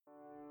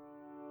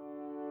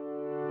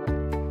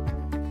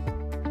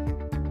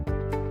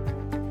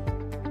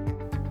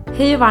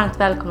Hej och varmt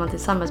välkomna till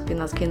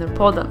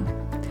Samhällsbyggnadskvinnor-podden.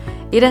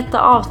 I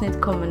detta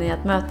avsnitt kommer ni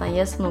att möta en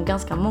gäst som nog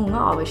ganska många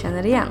av er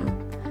känner igen.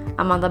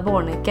 Amanda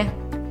Bornicke.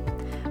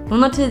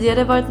 Hon har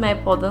tidigare varit med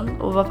i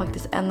podden och var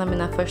faktiskt en av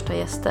mina första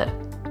gäster.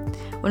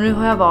 Och nu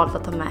har jag valt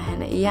att ta med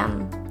henne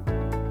igen.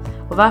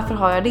 Och varför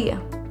har jag det?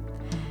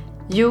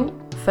 Jo,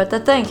 för att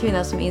detta är en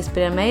kvinna som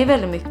inspirerar mig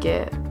väldigt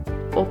mycket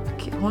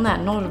och hon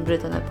är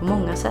normbrytande på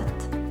många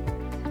sätt.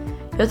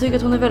 Jag tycker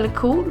att hon är väldigt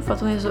cool för att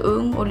hon är så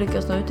ung och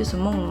lyckas nå ut till så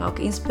många och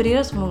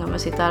inspirera så många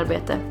med sitt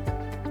arbete.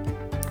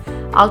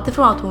 Allt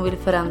ifrån att hon vill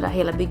förändra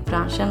hela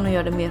byggbranschen och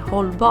göra det mer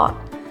hållbar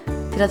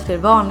till att fler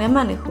vanliga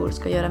människor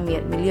ska göra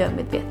mer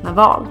miljömedvetna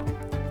val.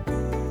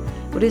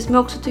 Och det som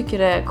jag också tycker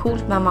är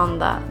coolt med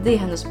Amanda, det är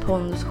hennes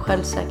pondus och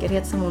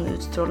självsäkerhet som hon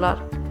utstrålar.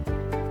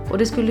 Och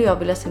det skulle jag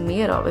vilja se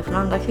mer av ifrån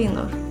andra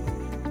kvinnor.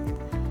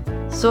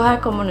 Så här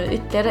kommer nu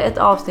ytterligare ett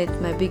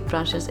avsnitt med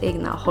byggbranschens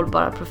egna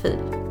hållbara profil.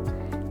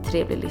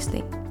 Trevlig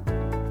lyssning.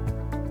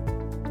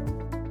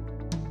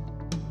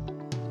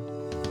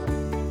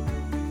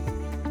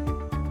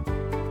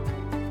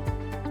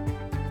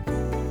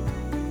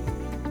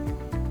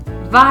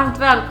 Varmt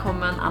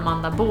välkommen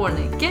Amanda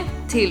Bornicke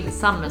till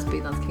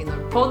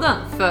Samhällsbyggnadskvinnor-podden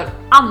för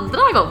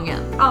andra gången.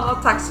 Ja,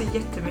 tack så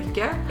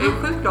jättemycket. Jag är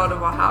sjukt glad att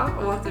vara här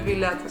och att du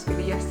ville att jag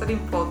skulle gästa din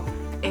podd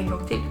en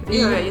gång till. Det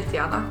gör jag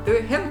jättegärna. Det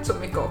har hänt så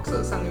mycket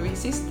också sen vi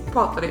sist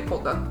pratade i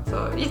podden,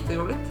 så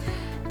jätteroligt.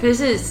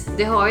 Precis,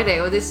 det har ju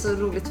det och det är så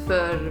roligt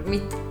för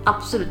mitt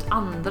absolut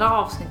andra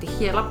avsnitt i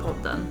hela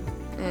podden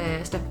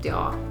släppte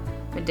jag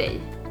med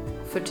dig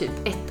för typ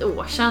 1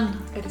 år sedan.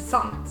 Är det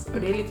sant?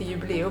 Och det är lite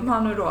jubileum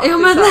här nu då. Ja,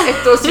 men... det är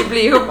 1 års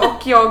jubileum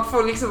och jag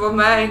får liksom vara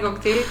med en gång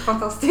till.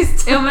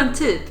 Fantastiskt. Ja men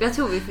typ, jag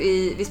tror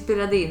vi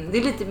spelade in, det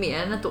är lite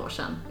mer än 1 år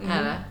sedan.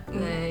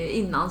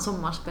 Innan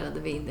sommar spelade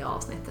vi in det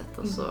avsnittet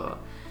och så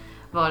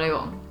var det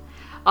igång.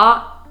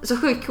 Ja, så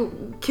sjukt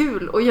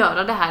kul att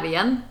göra det här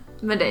igen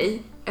med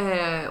dig.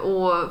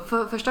 Och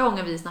för första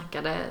gången vi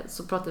snackade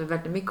så pratade vi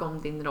väldigt mycket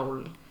om din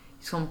roll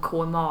som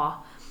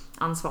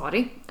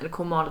KMA-ansvarig eller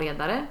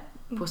KMA-ledare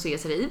på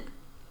CSRI.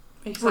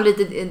 Exakt. Och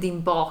lite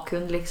din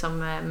bakgrund liksom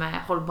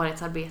med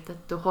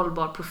hållbarhetsarbetet och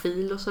hållbar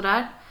profil och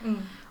sådär.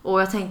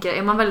 Och jag tänker,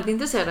 är man väldigt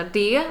intresserad av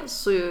det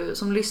så,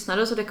 som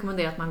lyssnare, så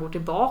rekommenderar jag att man går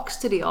tillbaks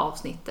till det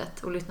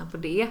avsnittet och lyssnar på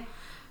det.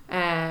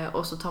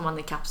 Och så tar man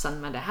i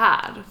kapseln med det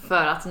här.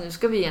 För att nu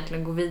ska vi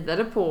egentligen gå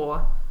vidare på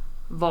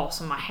vad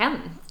som har hänt.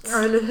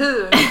 Ja, eller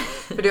hur?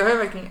 För det har ju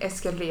verkligen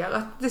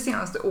eskalerat det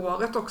senaste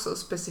året också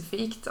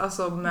specifikt.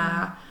 Alltså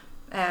med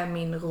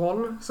min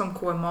roll som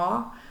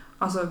KMA.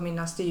 Alltså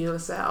mina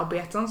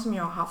styrelsearbeten som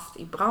jag har haft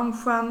i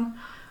branschen.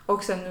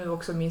 Och sen nu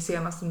också min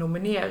senaste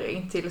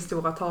nominering till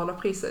Stora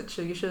talarpriset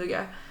 2020.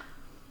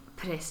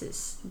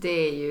 Precis,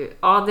 det är ju...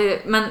 Ja,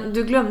 men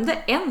du glömde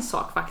en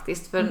sak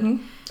faktiskt. För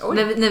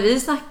när vi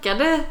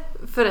snackade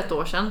för 1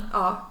 år sedan,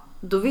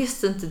 då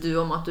visste inte du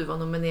om att du var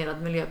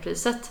nominerad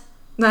miljöpriset.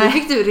 Nej. Det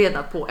fick du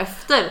reda på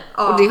efter.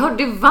 Ja. Och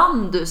det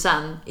vann du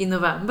sen i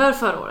november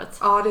förra året.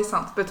 Ja, det är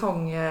sant.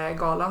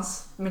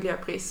 Betonggalans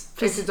miljöpris.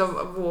 Precis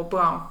av vår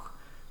bransch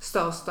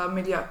största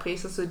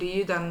miljöpris. Alltså det är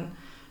ju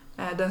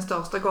den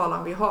största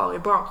galan vi har i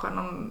branschen.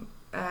 De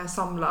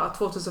samlar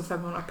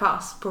 2500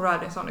 pers på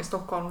Radisson i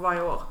Stockholm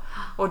varje år.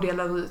 Och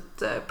delar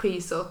ut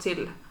priser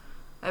till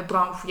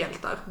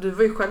branschhjältar. Du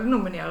var ju själv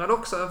nominerad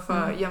också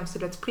för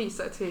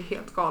jämställdhetspriset. Det är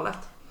helt galet.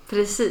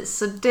 Precis,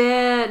 så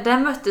där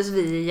möttes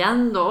vi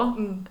igen då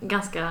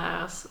ganska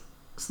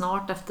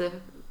snart efter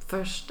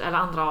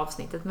andra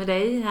avsnittet med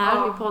dig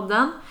här i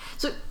podden.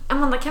 Så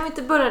Amanda, kan vi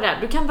inte börja där?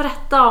 Du kan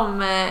berätta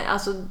om,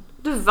 alltså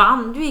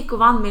du gick och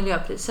vann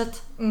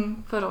miljöpriset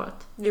förra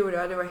året. Jo,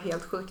 det var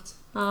helt sjukt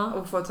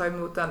att få ta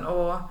emot den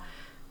och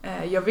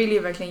jag ville ju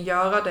verkligen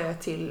göra det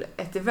till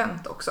ett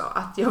event också,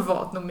 att jag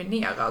var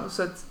nominerad.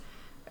 Så att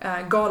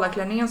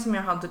galaklänningen som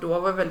jag hade då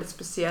var väldigt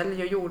speciell.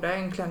 Jag gjorde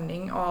en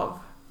klänning av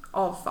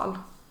avfall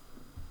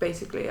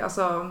basically.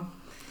 Alltså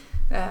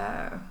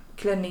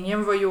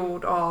klänningen var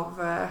gjord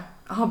av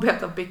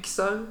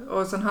arbetarbyxor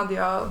och sen hade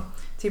jag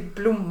typ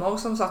blommor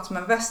som satt som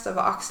en väst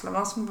över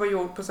axlarna som var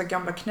gjord på så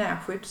gamla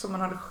knäskydd som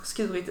man hade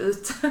skurit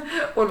ut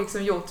och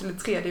liksom gjort till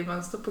ett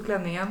 3D-mönster på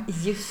klänningen.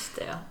 Just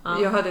det. Ja.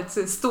 Jag hade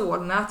ett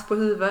stålnät på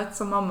huvudet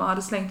som mamma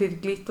hade slängt lite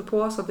glitter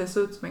på så att det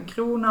såg ut som en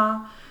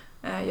krona.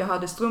 Jag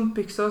hade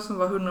strumpbyxor som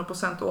var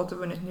 100%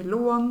 återvunnet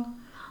nylon.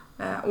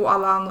 Och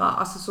alla andra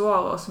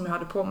accessoarer som jag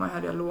hade på mig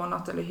hade jag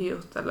lånat eller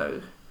hyrt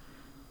eller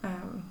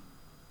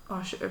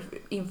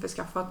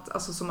införskaffat,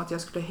 alltså som att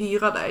jag skulle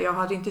hyra det. Jag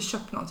hade inte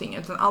köpt någonting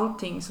utan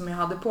allting som jag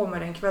hade på mig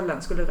den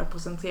kvällen skulle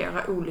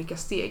representera olika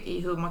steg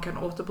i hur man kan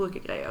återbruka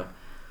grejer.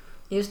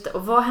 Just det,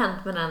 och vad har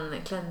hänt med den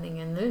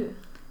klänningen nu?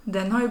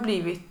 Den har ju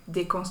blivit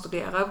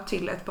dekonstruerad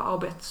till ett par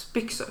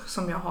arbetsbyxor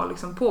som jag har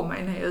liksom på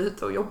mig när jag är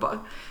ute och jobbar.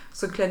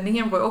 Så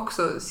klänningen var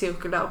också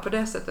cirkulär på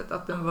det sättet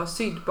att den var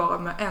sydd bara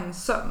med en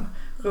söm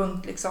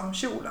runt liksom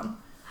kjolen.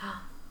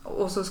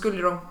 Och så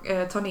skulle de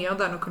ta ner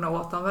den och kunna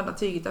återanvända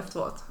tyget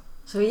efteråt.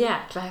 Så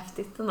jäkla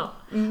häftigt ändå.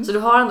 Så du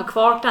har ändå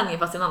kvar klänningen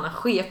fast i en annan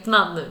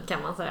skepnad nu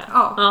kan man säga.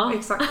 Ja.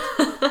 Exakt.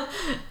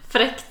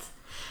 Fräckt.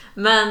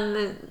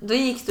 Men då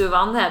gick du och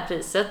vann det här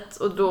priset.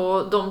 Och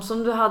då, de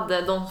som du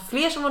hade, de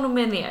fler som var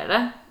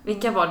nominerade,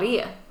 vilka var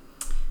det?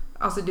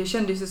 Alltså det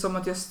kändes ju som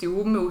att jag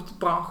stod mot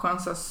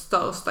branschens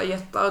största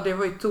jättar. Det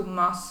var ju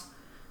Thomas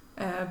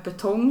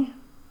Betong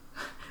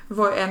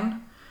var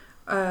en.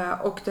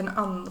 Och den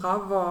andra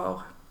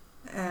var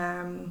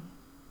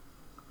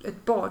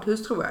ett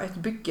badhus tror jag, ett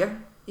bygge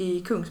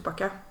i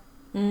Kungsbacka.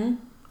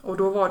 Och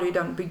då var det ju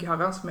den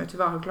byggherren som jag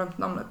tyvärr har glömt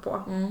namnet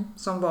på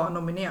som var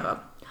nominerad.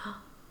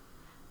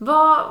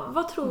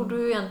 Vad tror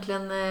du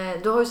egentligen,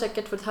 du har ju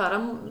säkert fått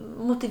höra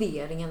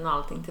motiveringen och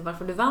allting till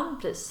varför du vann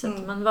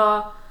priset, men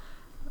vad...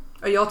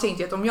 Jag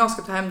tänkte att om jag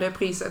ska ta hem det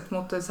priset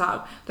mot det så här,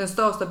 den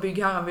största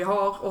byggherren vi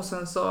har och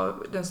sen så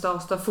den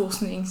största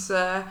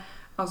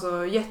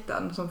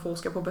jätten som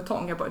forskar på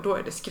betong, då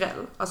är det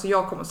skräll. Alltså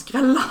jag kommer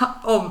skrälla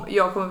om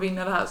jag kommer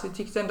vinna det här, så jag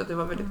tyckte ändå att det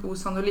var väldigt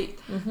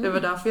osannolikt. Det var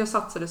därför jag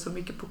satsade så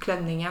mycket på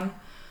klänningen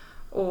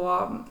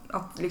och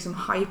att liksom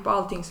hypa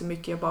allting så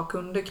mycket jag bara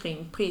kunde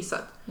kring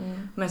priset.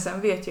 Men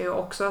sen vet jag ju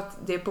också att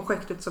det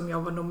projektet som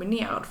jag var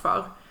nominerad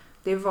för,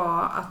 det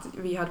var att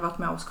vi hade varit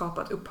med och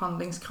skapat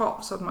upphandlingskrav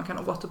så att man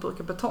kan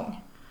återbruka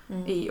betong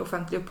i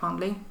offentlig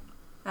upphandling.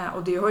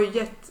 Och det har ju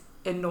gett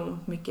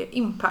enormt mycket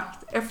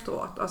impact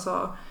efteråt.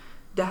 Alltså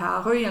det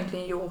här har ju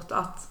egentligen gjort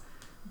att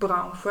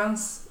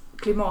branschens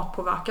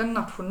klimatpåverkan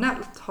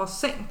nationellt har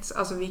sänkts.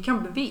 Alltså vi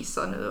kan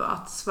bevisa nu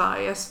att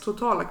Sveriges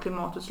totala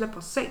klimatutsläpp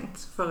har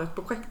sänkts för ett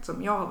projekt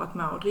som jag har varit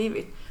med och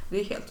drivit. Det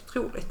är helt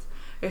otroligt.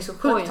 Jag är så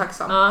sjukt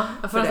tacksam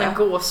jag får för det.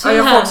 Gåshud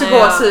jag får också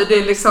gåshud. Det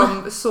är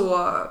liksom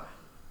så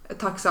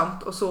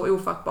tacksamt och så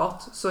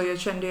ofattbart. Så jag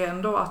kände ju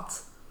ändå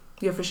att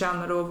jag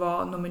förtjänade att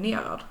vara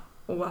nominerad.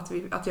 Och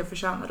att jag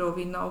förtjänade att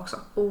vinna också.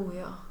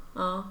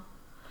 Ja.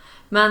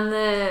 Men...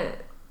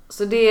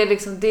 Så det är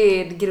liksom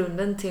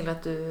grunden till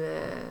att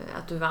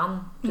du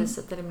vann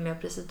priset eller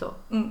miljöpriset då.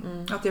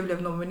 Att jag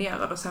blev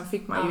nominerad och sen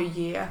fick man ju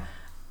ge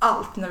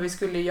allt när vi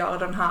skulle göra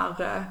den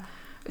här,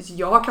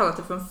 jag har kallat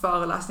det för en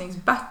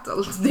föreläsningsbattle,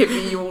 det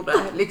vi gjorde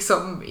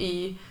liksom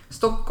i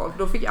Stockholm.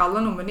 Då fick alla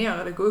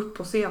nominerade gå upp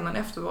på scenen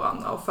efter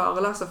varandra och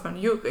föreläsa för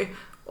en jury.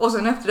 Och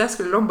sen efter det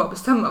skulle de bara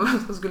bestämma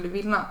vem som skulle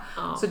vinna.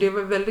 Så det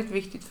var väldigt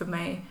viktigt för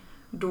mig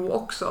då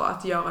också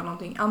att göra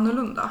någonting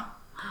annorlunda.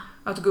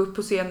 Att gå upp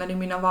på scenen i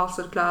mina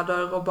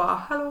valserkläder och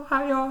bara, hallå,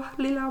 här är jag,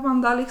 lilla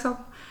Amanda, liksom.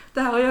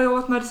 Det här har jag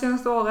gjort med det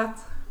senaste året.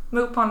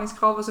 Med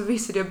upphandlingskrav, och så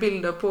visade jag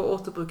bilder på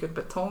återbrukad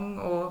betong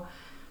och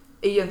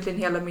egentligen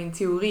hela min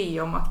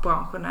teori om att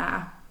branschen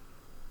är,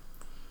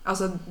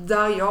 alltså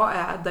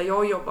där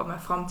jag jobbar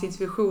med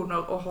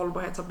framtidsvisioner och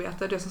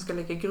hållbarhetsarbete, det som ska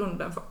lägga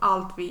grunden för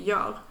allt vi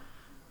gör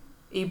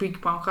i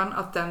byggbranschen,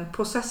 att den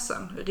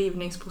processen,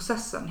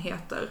 rivningsprocessen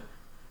heter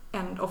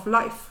end of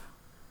life.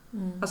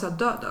 Alltså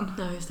döden.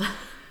 Ja, just det.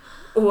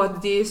 Och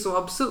det är så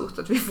absurt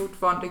att vi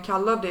fortfarande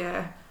kallar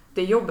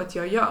det jobbet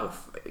jag gör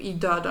i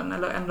döden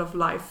eller end of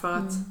life, för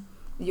att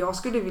jag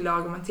skulle vilja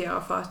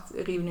argumentera för att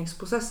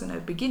rivningsprocessen är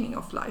beginning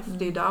of life.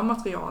 Det är där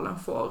materialen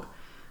får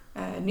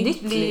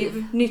nytt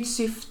liv, nytt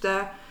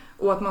syfte,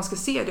 och att man ska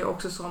se det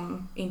också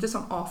som, inte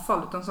som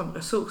avfall utan som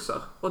resurser.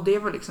 Och det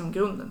var liksom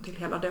grunden till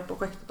hela det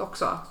projektet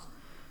också, att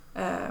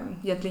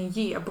egentligen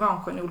ge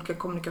branschen olika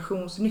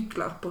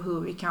kommunikationsnycklar på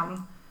hur vi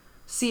kan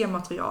se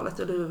materialet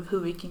eller hur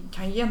vi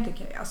kan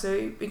egentligen, alltså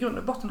i grund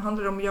och botten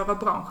handlar det om att göra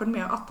branschen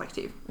mer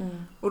attraktiv.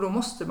 Och då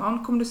måste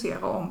man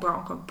kommunicera om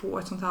branschen på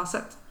ett sånt här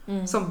sätt.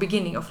 Som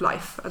beginning of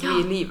life, att vi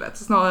är livet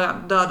snarare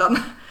än döden.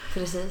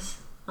 Precis.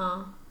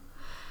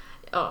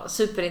 Ja,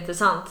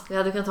 superintressant. Vi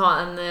hade kunnat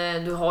ha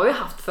du har ju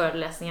haft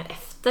föreläsningar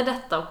efter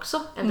detta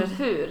också, eller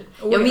hur?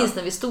 Jag minns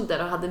när vi stod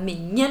där och hade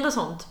mingel och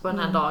sånt på den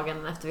här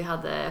dagen efter vi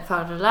hade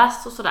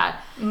föreläst och sådär.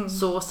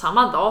 Så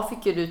samma dag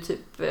fick ju du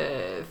typ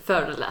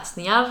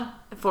föreläsningar.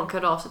 Folk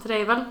hörde av sig till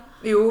dig väl?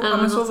 Jo,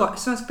 men så var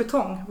Svensk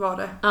Betong var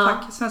det.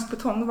 Tack. Svensk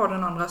Betong var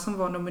den andra som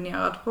var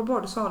nominerad. Vad bra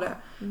du sa det.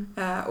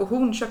 Och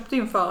hon köpte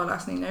ju en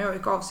föreläsning när jag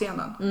gick av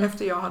scenen.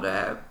 Efter jag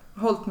hade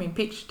hållit min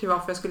pitch till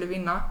varför jag skulle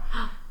vinna.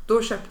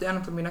 Då köpte en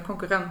av mina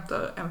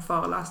konkurrenter en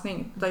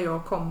föreläsning där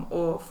jag kom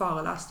och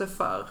föreläste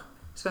för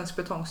Svensk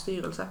Betongs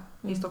styrelse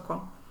i Stockholm.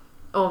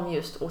 Om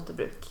just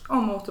återbruk.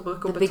 Om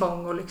återbruk och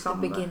betong och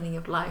liksom... The beginning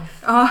of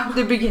life. Ja,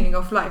 the beginning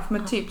of life.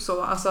 Men typ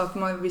så, alltså att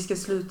vi ska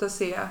sluta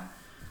se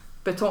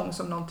betong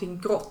som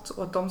någonting grått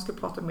och att de ska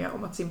prata mer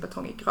om att sin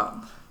betong är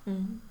grön.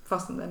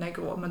 Fast den är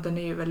grå, men den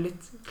är ju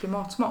väldigt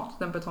klimatsmart,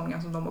 den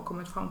betongen som de har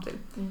kommit fram till.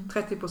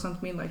 30%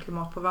 mindre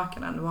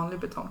klimatpåverkan än vanlig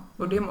betong.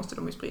 Och det måste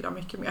de ju sprida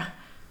mycket mer.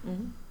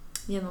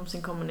 Genom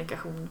sin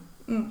kommunikation.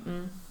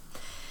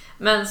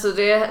 Men så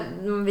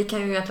vi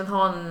kan ju egentligen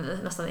ha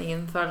nästan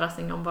ingen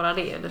föreläsning om bara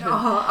det, eller hur?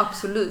 Ja,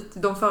 absolut.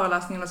 De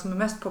föreläsningarna som är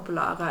mest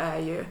populära är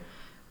ju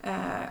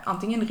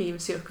antingen riv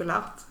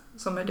cirkulärt,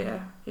 som är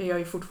det jag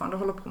ju fortfarande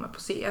håller på med på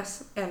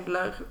CS,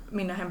 eller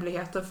mina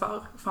hemligheter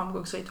för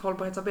framgångsrikt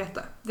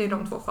hållbarhetsarbete. Det är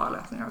de två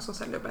föreläsningar som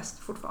säljer bäst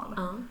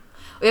fortfarande.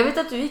 Och jag vet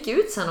att du gick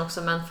ut sen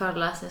också med en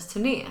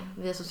föreläsningsturné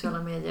via sociala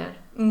medier.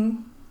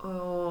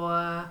 Och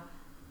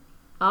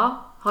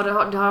ja,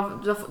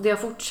 det har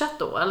fortsatt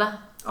då, eller?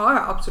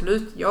 Ja,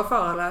 absolut. Jag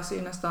föreläser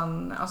ju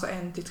nästan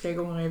 1 till 3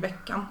 gånger i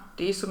veckan.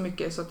 Det är så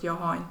mycket så att jag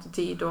har inte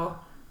tid att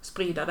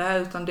sprida det,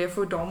 utan det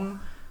får de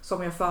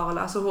som jag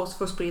föreläser hos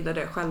får sprida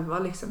det själva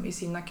liksom, i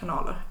sina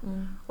kanaler.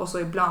 Och så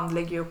ibland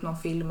lägger jag upp någon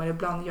film eller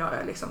ibland gör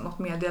jag liksom något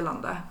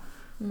meddelande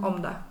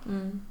om det.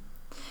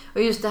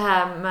 Och just det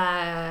här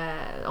med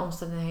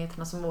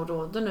omständigheterna som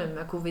råder nu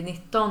med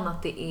covid-19,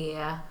 att det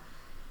är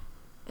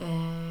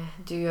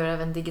du gör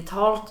även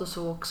digitalt och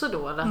så också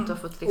då, eller att du har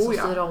fått liksom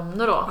styra om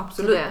det då?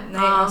 Absolut. Det.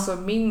 Nej, alltså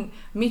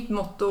mitt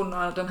motto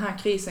när den här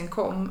krisen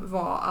kom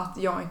var att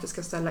jag inte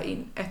ska ställa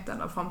in ett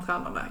enda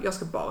framträdande. Jag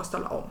ska bara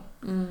ställa om.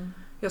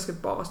 Jag ska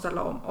bara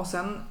ställa om. Och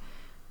sen,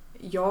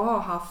 jag har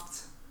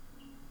haft,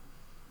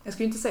 jag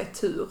ska inte säga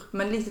tur,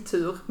 men lite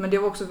tur. Men det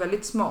var också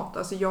väldigt smart.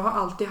 Alltså jag har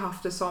alltid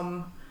haft det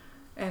som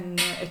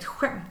ett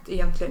skämt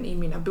egentligen i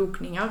mina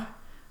bokningar.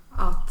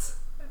 Att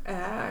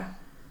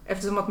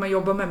eftersom att man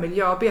jobbar med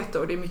miljöarbete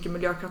och det är mycket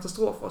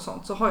miljökatastrofer och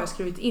sånt, så har jag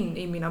skrivit in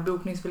i mina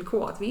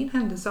bokningsvillkor att vid en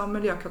händelse av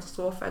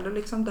miljökatastrof eller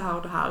liksom det här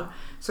och det här,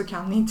 så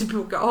kan ni inte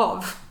boka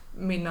av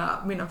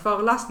mina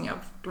föreläsningar.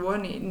 Då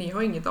ni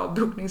har inget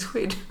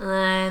avbokningsskydd.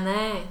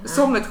 Nej.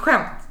 Som ett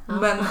skämt.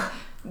 Men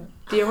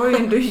det har ju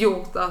ändå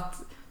gjort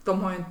att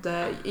de har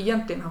inte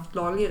egentligen haft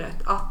laglig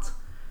rätt att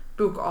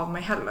boka av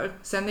mig heller.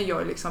 Sen är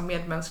jag liksom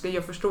medmänsklig.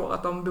 Jag förstår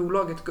att om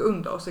bolaget går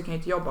under så kan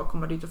inte jag bara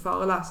komma dit och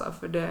föreläsa,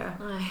 för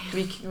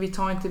vi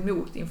tar inte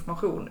emot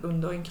information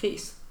under en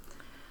kris.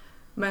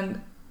 Men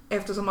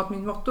eftersom att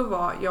min motto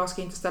var jag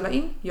ska inte ställa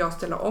in, jag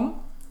ställer om,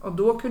 och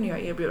då kunde jag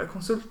erbjuda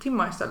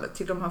konsulttimmar istället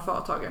till de här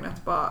företagen. Jag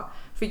bara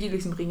fick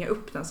liksom ringa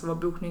upp den som var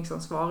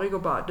bokningsansvarig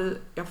och bara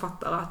jag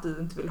fattar att du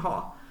inte vill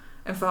ha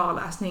en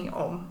föreläsning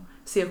om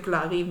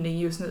cirkulär rivning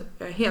just nu.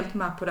 Jag är helt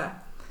med på det.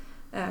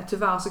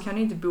 Tyvärr så kan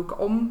ni inte boka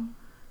om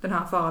den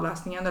här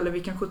föreläsningen, eller vi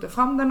kan skjuta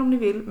fram den om ni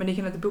vill, men ni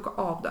kan inte boka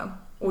av den.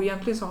 Och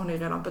egentligen så har ni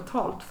redan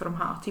betalt för de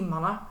här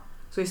timmarna.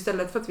 Så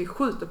istället för att vi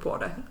skjuter på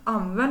det,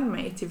 använd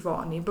mig till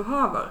vad ni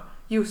behöver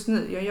just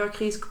nu. Jag gör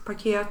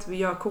krispaket, vi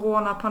gör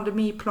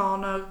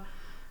corona-pandemiplaner,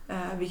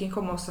 vi kan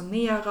komma och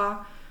sanera.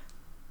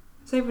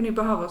 Säg vad ni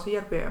behöver så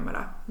hjälper jag er med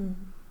det.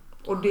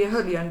 Och det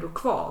höll jag ändå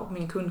kvar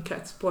min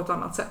kundkrets på ett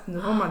annat sätt. Nu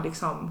har man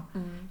liksom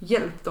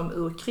hjälpt dem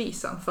ur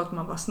krisen för att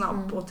man var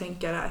snabb på att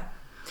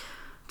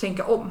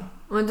tänka om.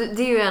 Men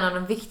det är ju en av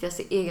de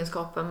viktigaste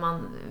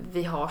egenskaperna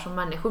vi har som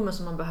människor, men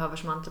som man behöver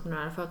som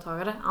entreprenörer och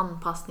företagare.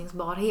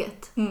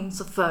 Anpassningsbarhet.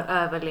 Så för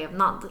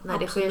överlevnad när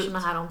det sker såna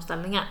här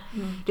omställningar.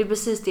 Det är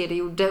precis det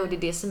gjorde, och det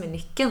är det som är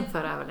nyckeln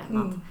för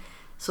överlevnad.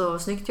 Så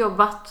snyggt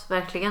jobbat,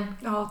 verkligen.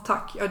 Ja,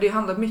 tack. Ja, det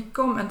handlar mycket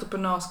om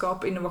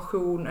entreprenörskap,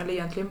 innovation, eller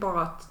egentligen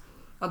bara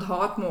att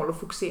ha ett mål och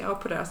fokusera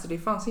på det. Så det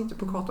fanns inte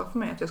på kartan för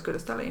mig att jag skulle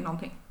ställa in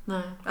någonting.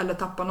 Nej. Eller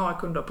tappa några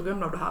kunder på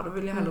grund av det här. Då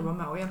vill jag hellre vara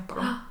med och hjälpa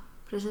dem.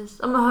 Precis.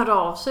 Ja, men hör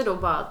av sig då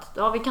bara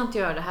att vi kan inte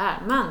göra det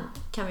här, men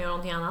kan vi göra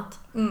någonting annat?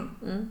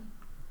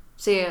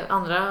 Se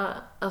andra,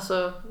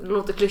 det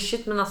låter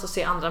klyschigt, men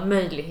se andra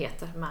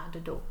möjligheter med det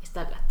då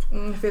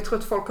istället. För jag tror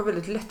att folk har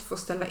väldigt lätt för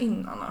att ställa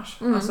in annars.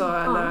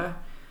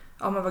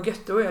 Men vad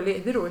gött, då är jag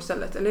ledig då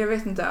istället. Eller jag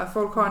vet inte,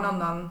 folk har en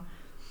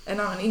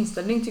annan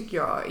inställning tycker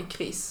jag i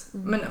kris.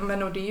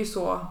 Men och det är ju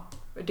så,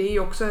 det är ju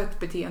också ett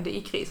beteende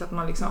i kris att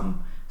man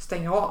liksom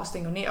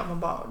stänger ner. Man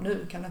bara,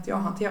 nu kan inte jag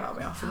hantera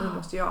mer, för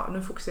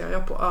nu fokuserar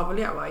jag på att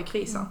överleva i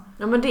krisen.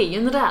 Ja, men det är ju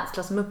en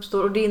rädsla som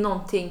uppstår, och det är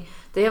någonting,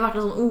 det har varit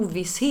en sån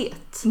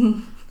ovisshet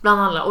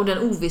bland alla, och den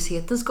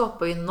ovissheten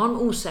skapar ju enorm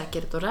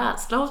osäkerhet och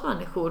rädsla hos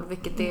människor,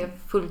 vilket är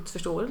fullt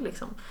förståeligt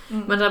liksom.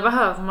 Men där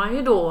behöver man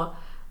ju då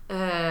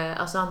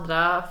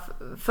andra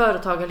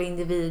företag eller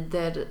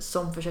individer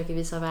som försöker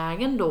visa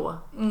vägen då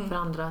för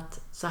andra,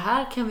 att så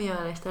här kan vi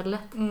göra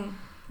istället.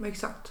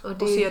 Exakt. Och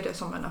se det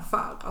som en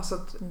affär. Alltså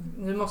att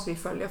nu måste vi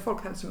följa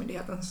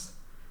Folkhälsomyndighetens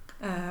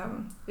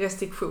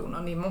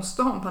restriktioner. Ni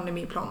måste ha en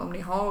pandemiplan om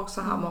ni har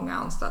så här många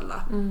anställda.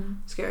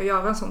 Ska jag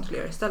göra en sån till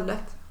er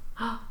istället?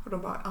 Och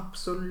de bara,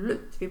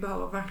 absolut. Vi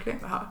behöver verkligen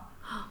det här.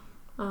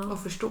 Och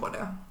förstå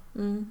det.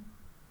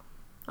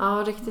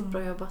 Ja, riktigt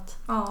bra jobbat.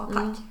 Ja,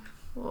 tack.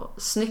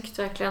 Och snyggt,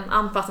 verkligen.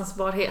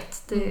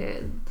 Anpassningsbarhet.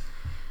 Det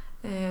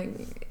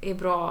är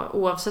bra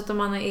oavsett om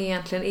man är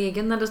egentligen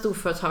egen eller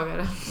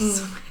storföretagare.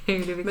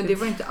 Men det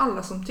var inte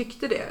alla som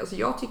tyckte det. Alltså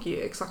jag tycker ju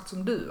exakt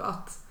som du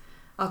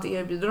att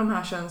erbjuda de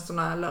här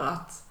tjänsterna eller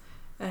att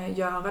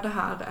göra det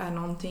här är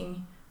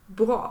någonting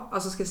bra.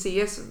 Alltså ska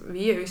ses,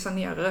 vi är ju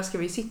sanerare, ska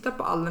vi sitta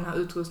på all den här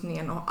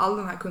utrustningen och all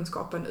den här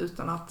kunskapen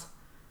utan att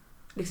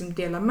liksom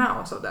dela med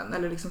oss av den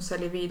eller liksom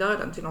sälja vidare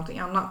den till någonting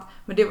annat.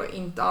 Men det var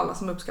inte alla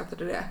som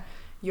uppskattade det.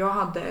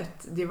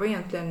 Det var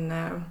egentligen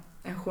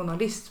en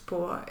journalist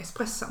på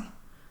Expressen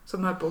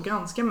som höll på att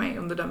granska mig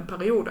under den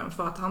perioden,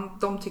 för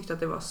att de tyckte att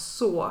det var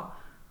så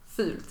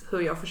fult hur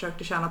jag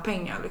försökte tjäna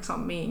pengar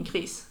liksom, i en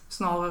kris,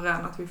 snarare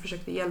än att vi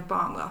försökte hjälpa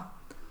andra.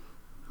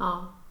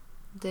 Ja,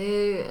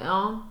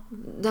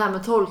 det här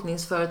med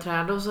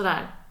tolkningsföreträde och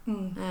sådär.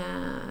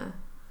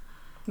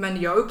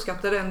 Men jag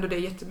uppskattar ändå det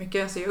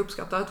jättemycket. Så jag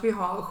uppskattar att vi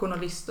har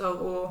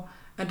journalister och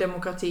en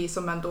demokrati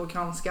som ändå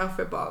granskar.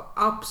 För jag bara,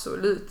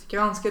 absolut,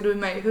 granskar du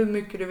mig hur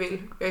mycket du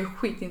vill. Jag är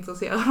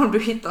skitintresserad om du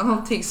hittar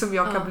någonting som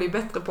jag kan bli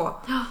bättre på.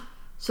 Ja.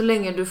 Så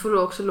länge du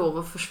får också lov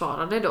att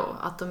försvara dig då.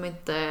 Att de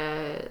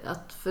inte...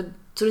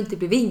 så det inte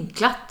blir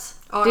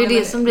vinklat. Ja, det är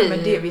det som blir...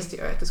 Men det visste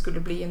jag att det skulle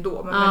bli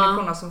ändå. Men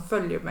människorna som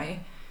följer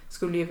mig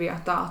skulle ju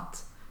veta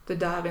att det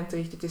där inte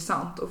riktigt är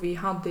sant. Och vi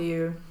hade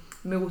ju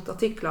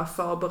motartiklar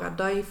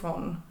förberedda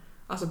ifrån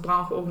alltså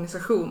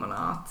branschorganisationerna.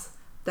 Att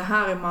det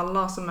här är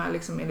mallar som är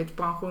liksom enligt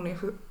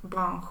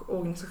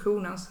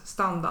branschorganisationens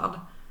standard.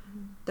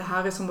 Det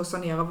här är som att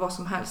sanera vad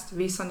som helst.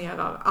 Vi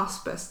sanerar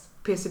asbest,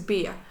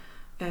 PCB,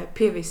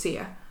 PVC.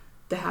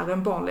 Det här är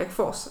en barnlek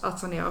för oss att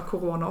sanera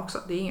corona också.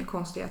 Det är inga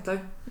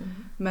konstigheter.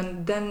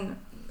 Men den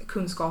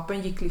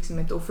kunskapen gick liksom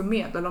inte att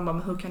förmedla. De bara,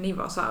 men hur kan ni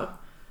vara så här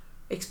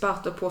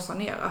experter på att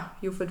sanera?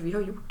 Jo, för att vi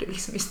har gjort det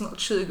liksom i snart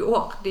 20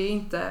 år. Det är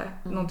inte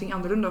någonting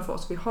annorlunda för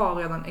oss. Vi har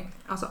redan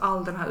alltså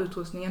all den här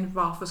utrustningen.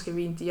 Varför ska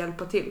vi inte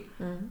hjälpa till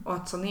och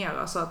att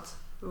sanera så att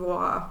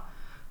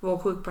vår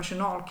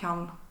sjukpersonal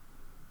kan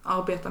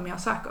arbeta mer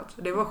säkert?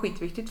 Det var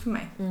skitviktigt för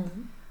mig.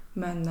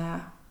 Men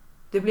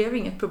det blev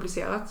inget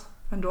publicerat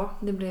ändå.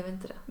 Det blev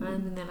inte det. Nej,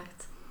 det är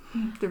nedlagt.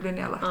 Det blev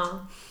nedlagt.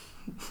 Ja.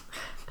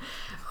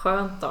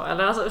 Skönt då.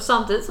 Eller alltså,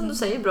 samtidigt som du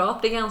säger bra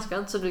att bli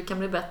granskad så du kan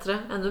bli bättre,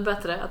 ännu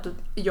bättre att du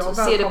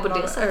ser det på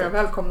det sättet. Jag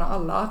välkomnar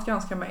alla att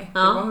granska mig.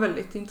 Ja. Det var en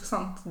väldigt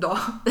intressant dag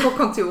på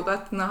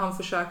kontoret när han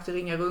försökte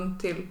ringa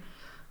runt till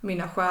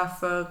mina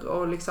chefer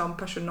och liksom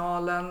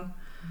personalen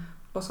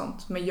och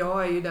sånt. Men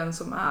jag är ju den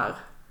som är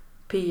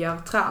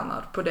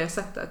PR-tränad på det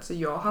sättet, så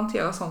jag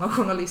hanterar sådana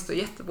journalister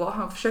jättebra.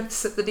 Han försökte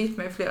sätta dit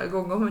mig flera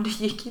gånger men det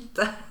gick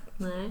inte.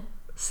 Nej,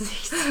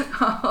 snyggt.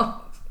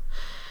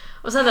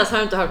 Och sen dess har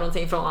du inte hört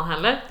någonting från honom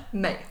heller?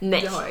 Nej,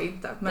 det har jag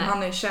inte. Men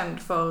han är känd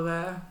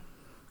för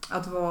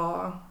att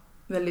vara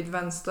väldigt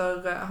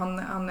vänster.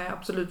 Han är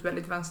absolut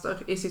väldigt vänster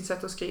i sitt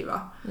sätt att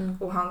skriva.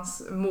 Och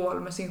hans mål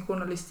med sin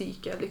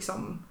journalistik är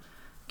liksom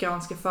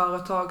granska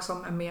företag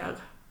som är mer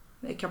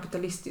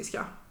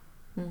kapitalistiska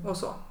och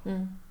så.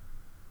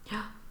 Ja.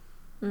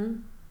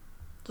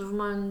 Då får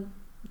man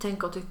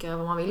tänka och tycka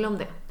vad man vill om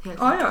det.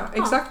 Ja,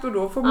 exakt. Och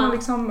då får man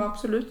liksom,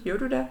 absolut, gör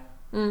du det?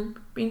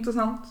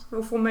 Intressant.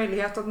 Och få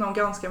möjlighet att någon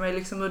granskar mig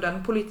liksom ur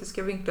den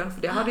politiska vinkeln.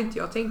 För det hade inte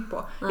jag tänkt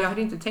på. Jag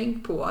hade inte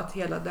tänkt på att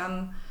hela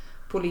den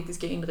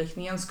politiska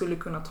inriktningen skulle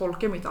kunna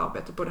tolka mitt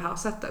arbete på det här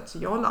sättet. Så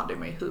jag lärde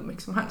mig hur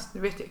mycket som helst.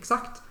 Nu vet jag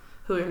exakt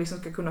hur jag liksom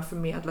ska kunna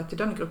förmedla till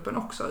den gruppen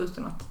också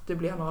utan att det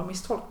blir några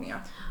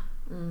misstolkningar.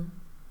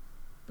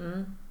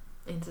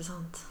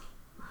 Intressant.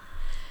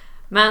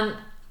 Men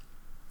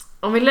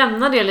om vi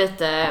lämnar det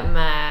lite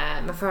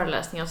med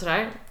föreläsningar och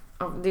sådär.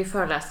 Det är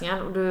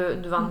föreläsningar och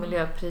du vann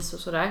miljöpris och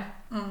sådär.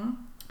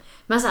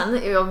 Men sen,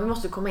 vi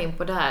måste komma in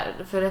på det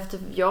här. För efter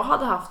jag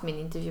hade haft min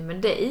intervju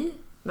med dig,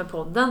 med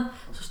podden,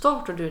 så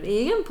startade du en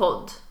egen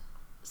podd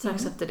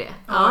strax efter det.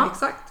 Ja,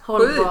 exakt.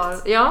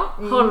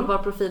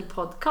 Hållbar profil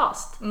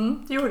podcast.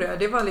 Det gjorde jag.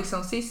 Det var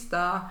liksom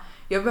sista...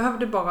 Jag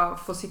behövde bara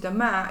få sitta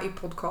med i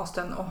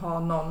podcasten och ha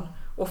någon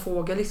och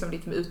fråga liksom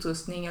lite med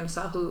utrustning eller så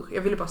här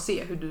jag ville bara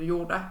se hur du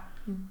gjorde.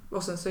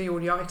 Och sen så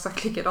gjorde jag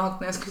exakt likadant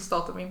när jag skulle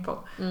starta min podd.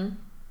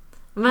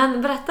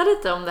 Men berätta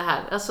lite om det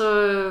här. Alltså,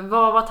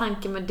 vad var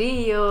tanken med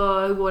det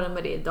och hur går det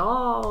med det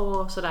idag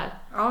och sådär?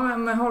 Ja,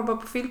 men Hållbar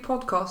profil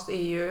podcast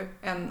är ju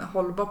en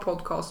hållbar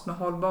podcast med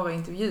hållbara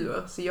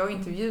intervjuer. Så jag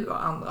intervjuar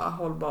andra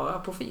hållbara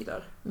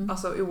profiler.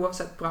 Alltså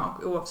oavsett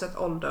bransch, oavsett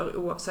ålder,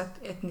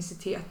 oavsett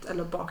etnicitet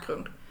eller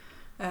bakgrund.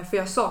 För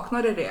jag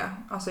saknade det,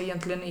 alltså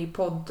egentligen i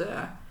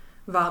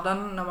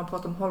poddvärlden när man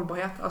pratar om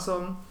hållbarhet.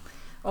 Alltså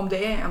om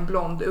det är en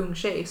blond ung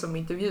tjej som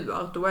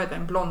intervjuar, då är det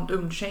en blond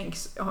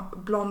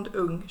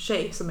ung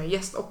tjej som är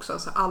gäst också.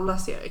 Så alla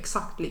ser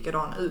exakt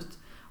likadan ut.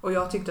 Och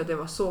jag tyckte att det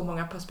var så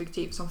många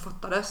perspektiv som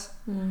fattades.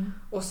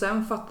 Och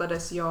sen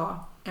fattades jag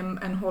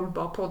en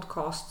hållbar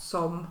podcast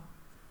som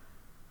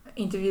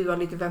intervjuar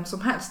lite vem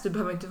som helst. Du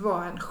behöver inte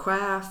vara en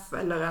chef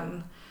eller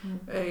en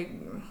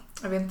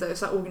jag vet inte,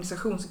 så här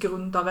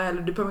organisationsgrundare,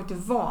 eller du behöver inte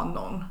vara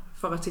någon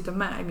för att sitta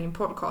med i min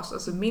podcast.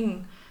 Alltså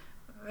min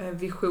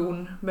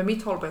vision med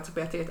mitt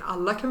hållbarhetsarbete är att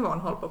alla kan vara en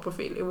hållbar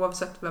profil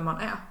oavsett vem man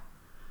är.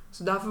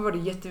 Så därför var det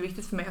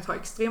jätteviktigt för mig att ha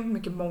extremt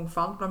mycket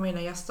mångfald bland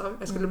mina gäster.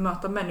 Jag skulle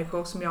möta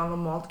människor som jag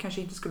normalt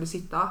kanske inte skulle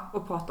sitta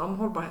och prata om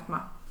hållbarhet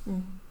med.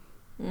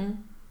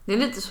 Det är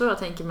lite så jag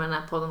tänker med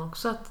den här podden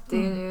också. Att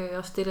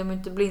jag stirrar mig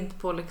inte blind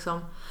på liksom...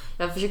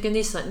 Jag försöker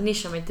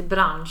nischa mig till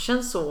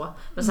branschen så.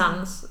 Men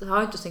sen har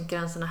jag inte stängt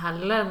gränserna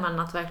heller. Men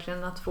att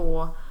verkligen att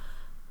få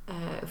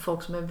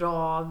folk som är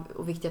bra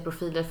och viktiga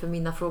profiler för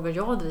mina frågor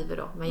jag driver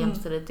då. Med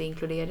jämställdhet och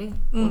inkludering.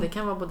 Och det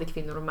kan vara både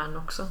kvinnor och män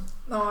också.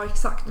 Ja,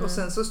 exakt. Och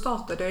sen så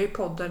startade jag ju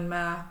podden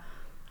med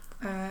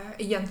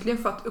egentligen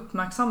för att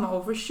uppmärksamma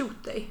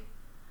Overshoot Day.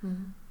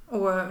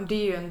 Och det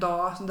är ju en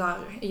dag där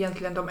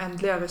egentligen de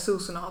ändliga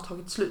resurserna har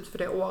tagit slut för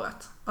det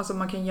året. Alltså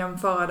man kan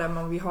jämföra det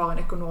med om vi har en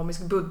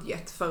ekonomisk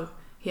budget för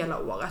hela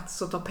året,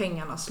 så tar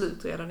pengarna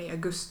slut redan i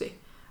augusti.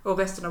 Och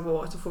resten av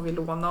året så får vi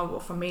låna av vår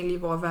familj,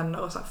 våra vänner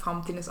och så här,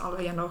 framtidens alla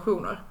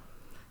generationer.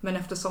 Men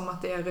eftersom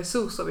att det är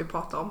resurser vi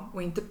pratar om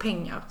och inte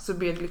pengar så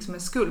blir det liksom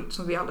en skuld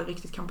som vi aldrig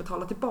riktigt kan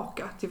betala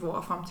tillbaka till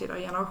våra framtida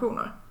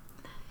generationer.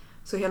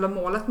 Så hela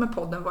målet med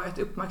podden var att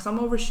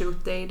uppmärksamma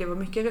Overshoot Day. Det var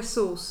mycket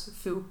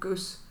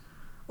resursfokus.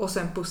 Och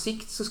sen på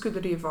sikt så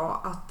skulle det ju vara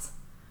att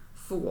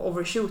få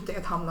Overshoot Day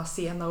att hamna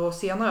senare och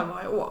senare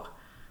varje år.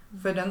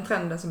 För den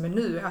trenden som är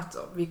nu är att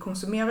vi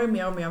konsumerar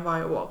mer och mer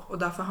varje år. Och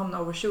därför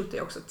hamnar Overshoot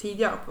Day också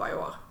tidigare på varje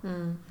år.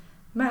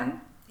 Men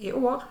i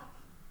år,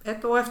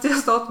 1 år efter jag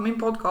startade min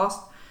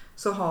podcast,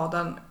 så har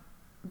den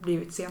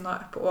blivit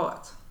senare på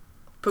året.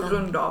 På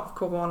grund av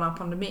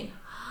coronapandemin.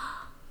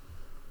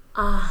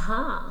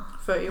 Aha.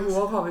 För i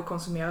år har vi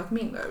konsumerat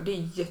mindre och det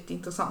är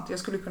jätteintressant. Jag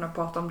skulle kunna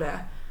prata om det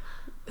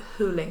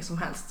hur länge som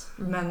helst.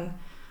 Men,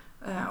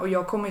 och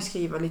jag kommer ju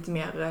skriva lite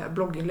mer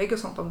blogginlägg och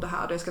sånt om det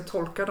här. Där jag ska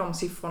tolka de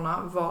siffrorna,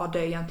 vad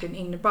det egentligen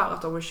innebär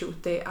att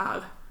Overshoot Day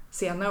är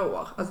senare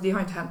år. Alltså det har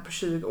inte hänt på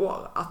 20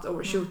 år att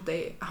Overshoot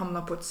Day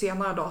hamnar på ett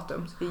senare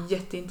datum. Så det är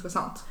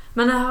jätteintressant.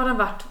 Men när har den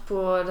varit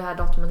på det här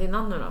datumet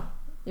innan nu då?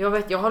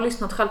 Jag har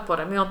lyssnat själv på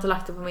det men jag har inte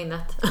lagt det på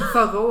minnet.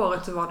 Förra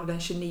året så var det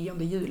den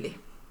 29 juli.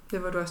 Det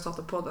var då jag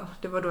startade podden.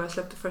 Det var då jag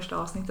släppte första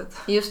avsnittet.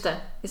 Just det,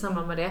 i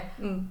samband med det.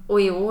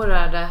 Och i år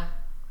är det?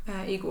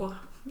 Igår.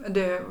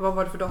 Vad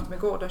var det för datum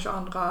igår? Den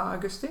 22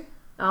 augusti?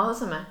 Ja, det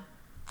stämmer.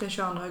 Den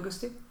 22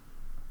 augusti.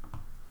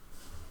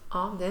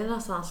 Ja, det är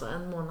nästan alltså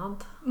en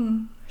månad.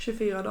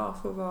 24 dagar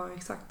för att vara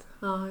exakt.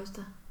 Ja, just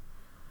det.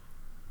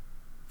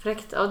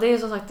 Fräckt. Ja, det är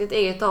som sagt ett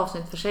eget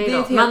avsnitt för sig. Det är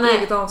ett då. helt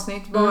eget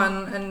avsnitt. Bara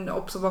en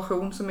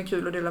observation som är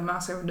kul att dela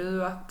med sig av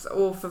nu.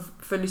 Och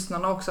för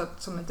lyssnarna också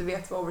som inte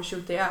vet vad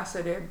Overshoot Day är, så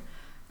är det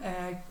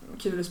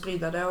kul att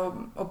sprida det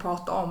och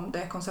prata om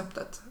det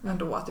konceptet.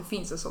 Ändå att det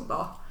finns en sån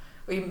dag.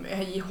 Och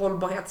i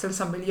hållbarhets-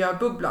 eller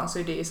miljöbubblan så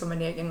är det som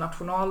en egen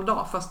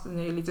nationaldag fast den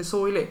är lite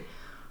sorglig.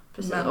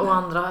 Precis, Men, och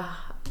andra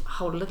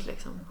hållet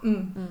liksom.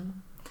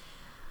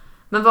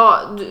 Men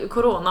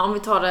corona, om vi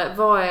tar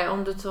det,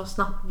 om du tar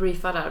snabbt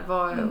briefa där,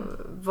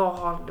 vad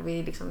har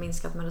vi liksom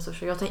minskat med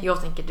resurser?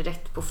 Jag tänker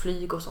direkt på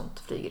flyg och sånt,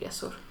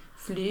 flygresor.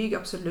 Flyg,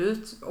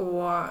 absolut.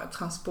 Och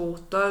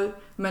transporter,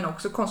 men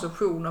också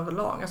konsumtion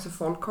överlag. Alltså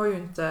folk har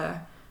ju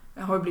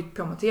blivit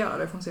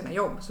permitterade från sina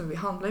jobb, så vi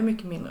handlar ju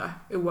mycket mindre.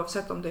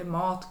 Oavsett om det är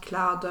mat,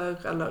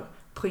 kläder eller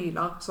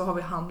prylar, så har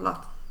vi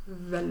handlat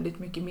väldigt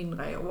mycket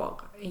mindre i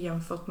år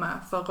jämfört med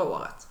förra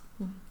året.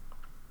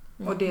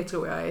 Och det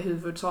tror jag är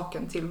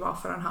huvudsaken till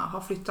varför den här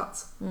har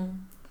flyttats.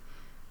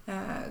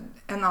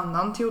 En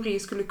annan teori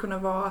skulle kunna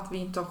vara att vi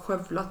inte har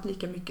skövlat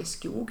lika mycket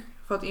skog.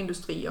 För att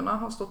industrierna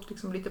har stått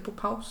liksom lite på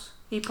paus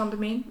i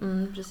pandemin.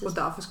 Precis. Och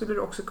därför skulle det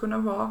också kunna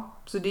vara.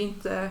 Så det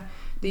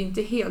är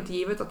inte helt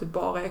givet att det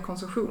bara är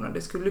konsumtionen.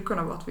 Det skulle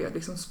kunna vara att vi har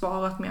liksom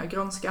sparat mer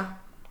grönska.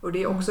 Och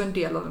det är också en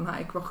del av den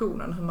här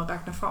ekvationen, hur man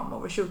räknar fram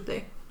Overshoot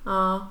Day.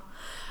 Ja,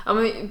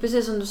 men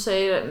precis som du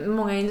säger,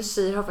 många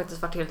industrier har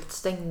faktiskt varit helt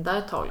stängda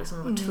ett tag.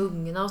 Liksom, varit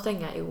tvungna att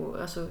stänga i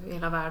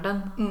hela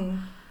världen.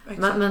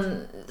 Men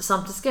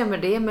samtidigt skrämmer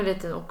det med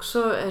lite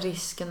också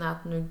risken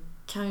att nu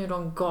kan ju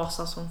de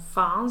gasa som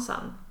fan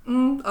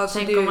sen. Alltså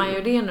tänk om man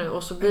gör det nu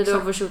och så blir det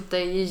Overshoot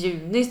Day i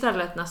juni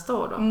istället nästa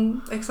år då.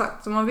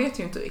 Exakt, så man vet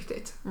ju inte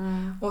riktigt.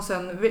 Och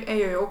sen är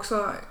jag ju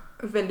också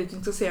väldigt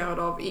intresserad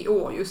av i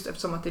år, just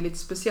eftersom att det är lite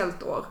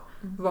speciellt år,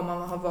 vad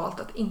man har valt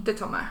att inte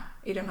ta med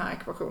i den här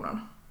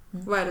ekvationen.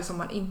 Vad är det som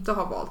man inte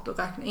har valt att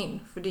räkna in?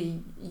 För det är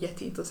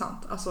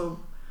jätteintressant. Alltså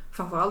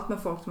framförallt med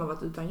folk som har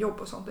varit utan jobb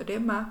och sånt. Är det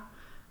med?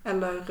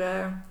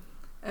 Eller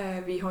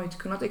vi har inte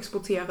kunnat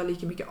exportera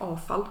lika mycket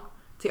avfall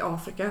till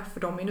Afrika, för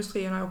de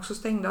industrierna är också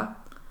stängda.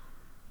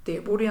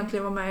 Det borde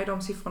egentligen vara med i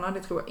de siffrorna, det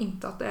tror jag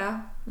inte att det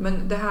är.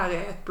 Men det här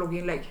är ett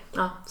blogginlägg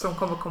som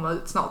kommer komma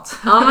ut snart.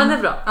 Ja, men det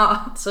är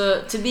bra. Så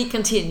to be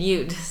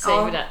continued,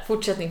 säger vi där.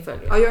 Fortsättning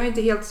följer. Ja, jag är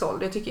inte helt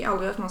såld. Jag tycker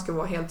aldrig att man ska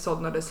vara helt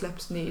såld när det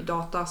släpps ny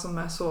data som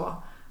är så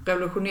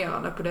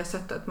revolutionerande på det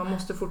sättet. Man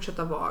måste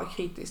fortsätta vara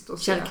kritisk och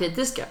se.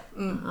 Källkritiska,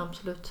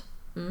 absolut.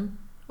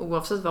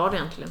 Oavsett vad det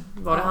egentligen,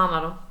 vad det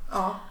handlar om.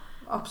 Ja,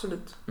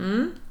 absolut.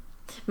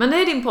 Men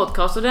det är din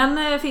podcast och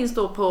den finns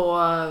då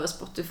på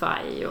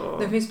Spotify.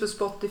 Den finns på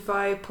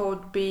Spotify,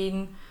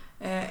 Podbean,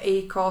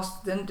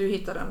 Acast. Du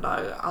hittar den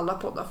där alla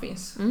poddar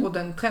finns. Och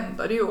den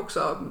trendade ju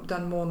också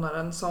den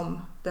månaden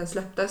som den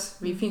släpptes.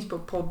 Vi finns på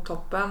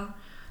poddtoppen.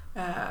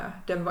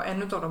 Den var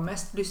en av de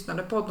mest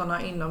lyssnade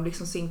poddarna inom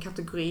liksom sin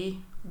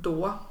kategori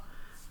då.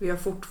 Vi har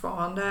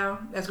fortfarande,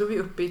 jag tror vi är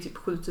uppe i typ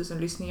 7000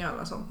 lyssningar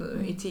eller sånt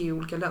nu i 10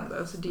 olika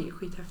länder. Så det är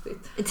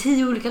skithäftigt. I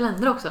 10 olika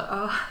länder också?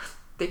 Ja,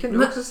 det kan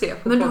du också se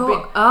på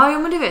Podbean. Ja,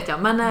 men det vet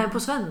jag. Men på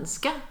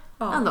svenska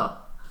ändå.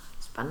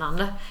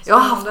 Spännande. Jag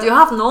har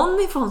haft någon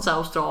ifrån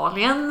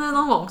Australien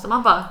någon gång som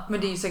man bara...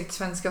 Men det är ju säkert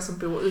svenskar som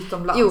bor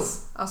utomlands. Jo.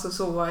 Alltså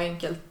så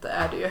enkelt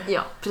är det ju.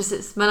 Ja,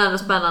 precis. Men ändå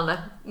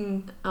spännande.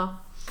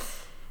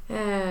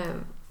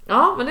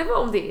 Ja, men det var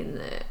om din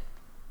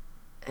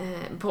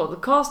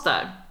podcast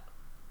där.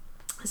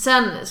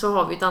 Sen så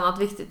har vi ett annat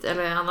viktigt,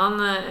 eller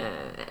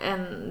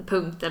en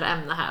punkt eller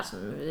ämne här som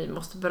vi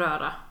måste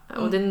beröra.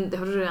 Och det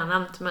har du redan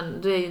nämnt,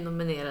 men du är ju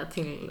nominerad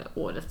till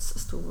årets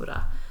stora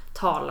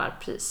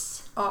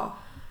talarpris. Ja,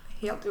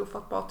 helt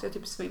ofattbart. Jag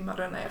typ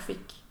svimmade när jag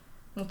fick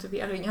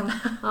motiveringen.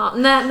 Ja,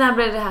 när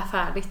blev det här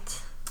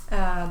färdigt?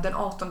 Den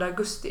 18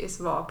 augusti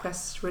var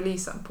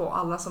pressreleasen på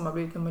alla som har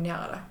blivit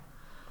nominerade.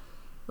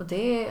 Och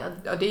det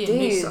är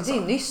nyss alltså. Det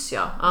är nyss,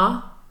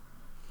 ja.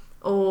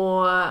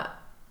 Och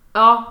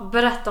ja,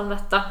 berätta om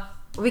detta.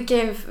 Och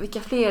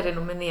vilka fler är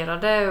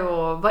nominerade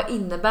och vad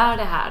innebär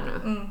det här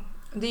nu?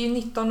 Det är ju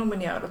 19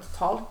 nominerade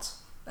totalt.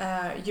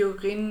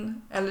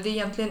 Juryn, eller det är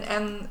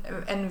egentligen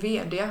en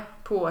vd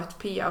på ett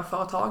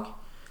PR-företag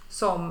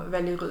som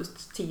väljer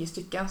ut 10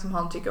 stycken som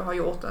han tycker har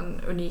gjort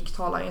en unik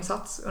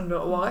talarinsats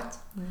under året.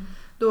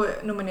 Då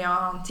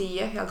nominerar han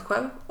 10 helt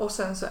själv och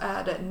sen så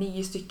är det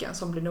 9 stycken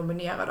som blir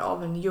nominerade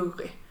av en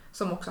jury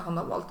som också han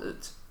har valt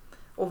ut.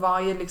 Och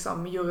varje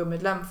liksom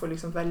jurymedlem får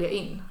liksom välja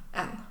in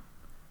en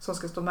som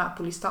ska stå med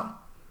på listan.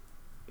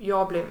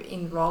 Jag blev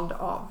invald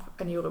av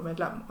en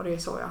jurymedlem och det är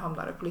så jag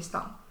hamnade på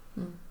listan.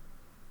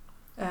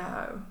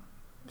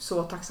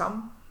 Så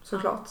tacksam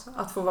såklart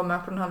att få vara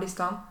med på den här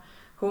listan.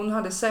 Hon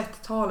hade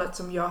sett talet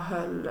som jag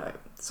höll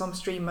som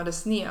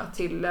streamades ner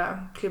till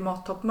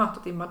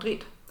klimattoppmötet i Madrid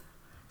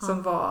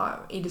som var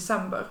i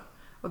december.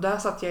 Och där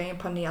satt jag i en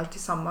panel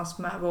tillsammans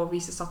med vår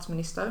vice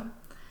statsminister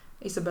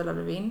Isabella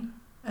Lövin,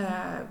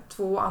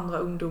 2 andra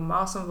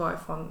ungdomar som var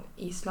ifrån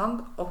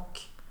Island och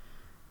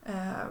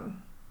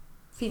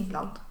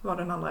Finland var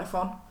den andra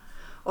ifrån.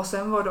 Och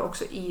sen var det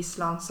också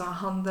Islands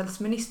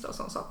handelsminister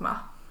som satt med.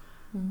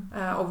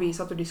 Och vi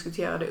satt och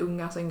diskuterade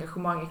ungas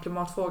engagemang i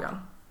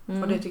klimatfrågan.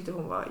 Och det tyckte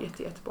hon var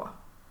jättebra.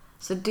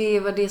 Så det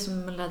var det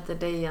som ledde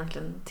dig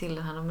egentligen till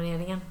den här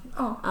nomineringen?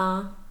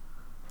 Ja.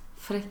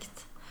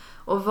 Fräckt.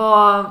 Och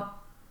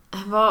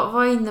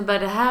vad innebär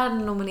det här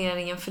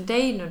nomineringen för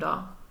dig nu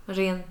då?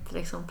 Rent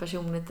liksom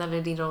personligt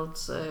eller din roll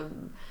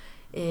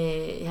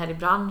här i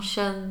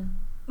branschen?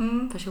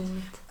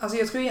 Personligt. Alltså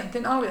jag tror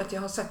egentligen aldrig att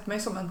jag har sett mig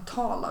som en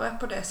talare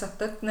på det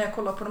sättet. När jag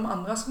kollar på de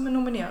andra som är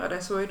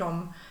nominerade så är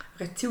de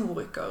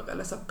retoriker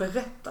eller så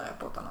berättare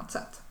på ett annat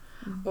sätt.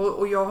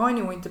 Och jag har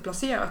nog inte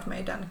placerat mig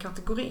i den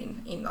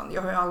kategorin innan.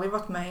 Jag har ju aldrig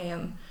varit med i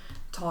en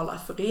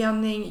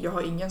talarförening. Jag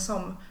har ingen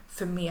som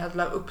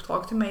förmedlar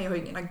uppdrag till mig. Jag har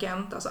ingen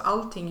agent. Alltså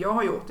allting jag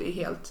har gjort är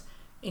helt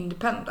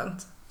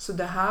independent. Så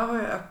det här har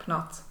jag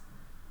öppnat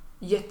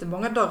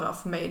jättemånga dörrar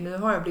för mig. Nu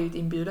har jag blivit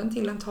inbjuden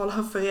till en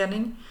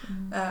talarförening.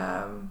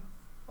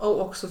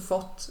 Och också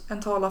fått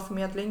en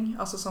talarförmedling.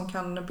 Alltså som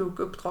kan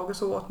boka uppdrag och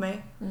så åt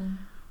mig.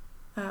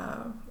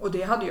 Och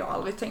det hade jag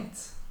aldrig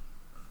tänkt.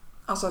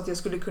 Alltså att jag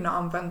skulle kunna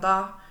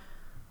använda.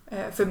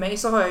 För mig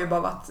så har jag ju bara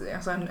varit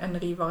alltså en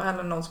rivare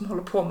eller någon som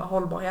håller på med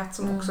hållbarhet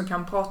som också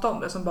kan prata om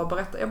det. Som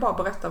jag bara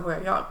berättar vad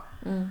jag gör.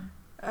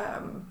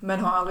 Men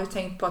har aldrig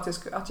tänkt på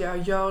att jag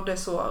gör det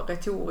så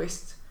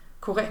retoriskt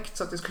korrekt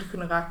så att jag skulle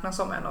kunna räknas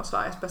som en av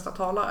Sveriges bästa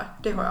talare.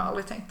 Det har jag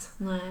aldrig tänkt.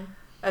 Nej.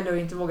 Eller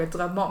inte vågat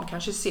drömma om.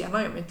 Kanske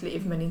senare i mitt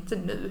liv, men inte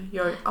nu.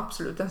 Jag är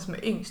absolut den som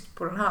är yngst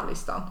på den här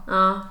listan.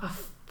 Ja,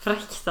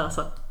 fräckt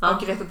alltså. Ja,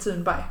 Greta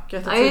Thunberg.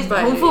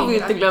 Hon får vi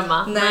inte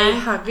glömma. Nej,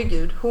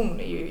 herregud. Hon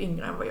är ju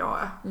yngre än vad jag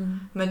är.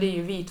 Men det är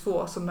ju vi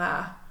två som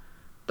är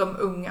de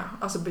unga.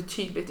 Alltså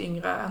betydligt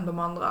yngre än de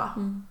andra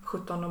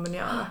 17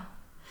 nominerade.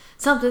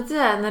 Samtidigt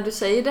är när du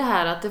säger det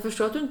här att jag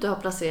förstår att du inte har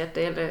placerat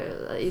dig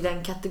i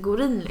den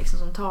kategorin liksom,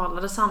 som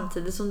talare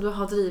samtidigt som du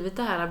har drivit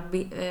det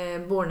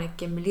här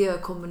Borneke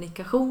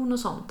miljökommunikation och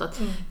sånt. Att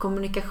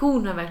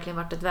kommunikation har verkligen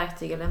varit ett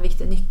verktyg eller en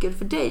viktig nyckel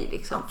för dig.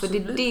 Liksom. För det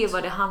är det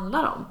vad det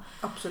handlar om.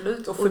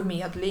 Absolut. Och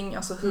förmedling,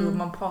 alltså hur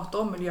man pratar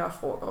om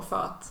miljöfrågor för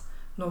att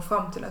nå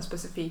fram till en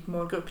specifik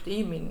målgrupp. Det är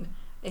ju min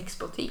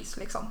expertis.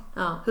 Liksom.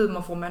 Ja. Hur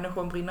man får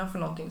människor att brinna för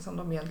någonting som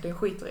de egentligen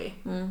skiter i.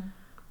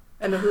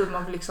 Eller hur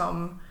man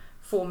liksom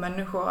få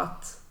människor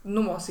att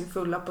nå sin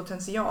fulla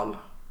potential.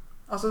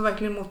 Alltså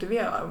verkligen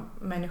motivera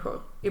människor.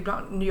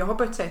 Ibland, jag har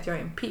börjat säga att jag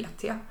är en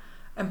PT.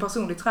 En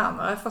personlig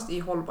tränare fast i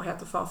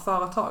hållbarhet och för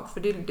företag. För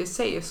det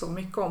säger så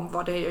mycket om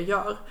vad det är jag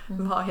gör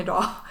varje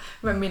dag.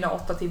 Med mina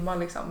 8 timmar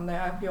liksom när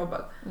jag är på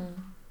jobbet.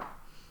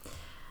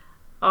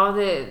 Ja,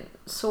 det är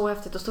så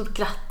häftigt och stort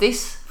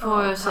grattis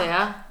får jag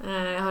säga.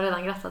 Jag har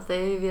redan grattat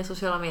dig via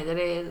sociala medier.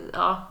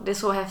 Det är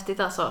så häftigt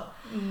alltså.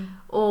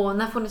 Och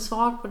när får ni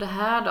svar på det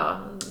här då?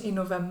 I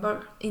november.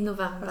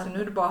 Alltså,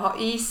 nu är det bara att ha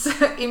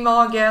is i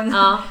magen.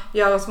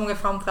 Göra så många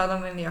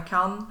framträdanden jag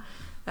kan.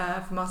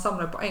 För man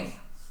samlar poäng.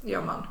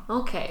 Gör man.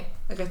 Okej.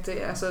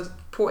 Alltså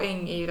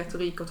poäng i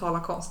retorik och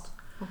talarkonst.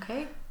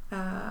 Okej.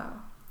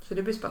 Så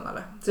det blir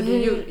spännande. Så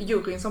det är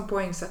juryn som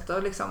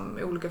poängsätter liksom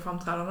olika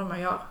framträdanden man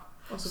gör.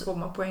 Och så får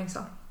man poäng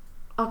sen.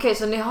 Okej,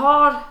 så ni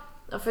har...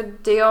 För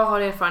det jag har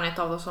erfarenhet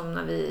av som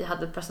när vi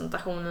hade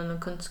presentationen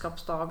och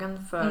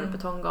kunskapsdagen för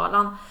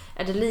Betonggalan.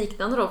 Är det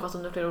liknande då fast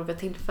under flera olika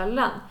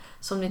tillfällen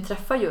som ni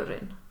träffar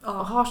juryn? Och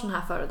har sån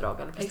här föredrag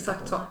eller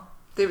presentationer? Exakt så.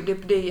 Det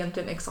är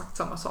egentligen exakt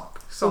samma sak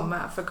som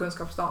för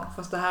kunskapsdagen.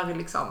 Fast det här är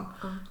liksom,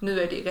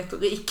 nu är det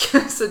retorik.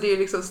 Så det är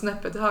liksom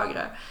snäppet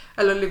högre.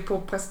 Eller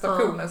på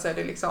presentationen så är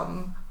det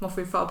liksom, man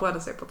får ju förbereda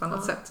sig på ett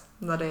annat sätt.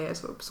 När det är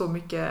så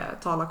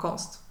mycket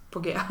talarkonst på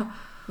G.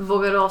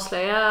 Vågar du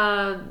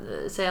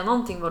säga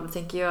någonting vad du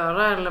tänker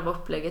göra eller vad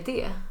upplägget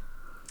är?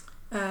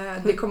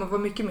 Det kommer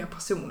vara mycket mer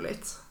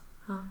personligt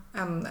Ja.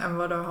 än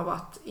vad det har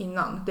varit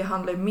innan. Det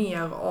handlar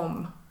mer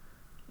om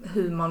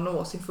hur man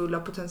når sin fulla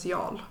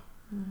potential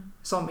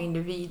som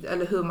individ,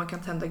 eller hur man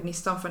kan tända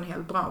gnistan för en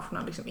hel bransch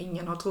när liksom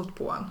ingen har trott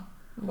på en.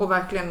 Och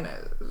verkligen,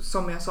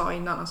 som jag sa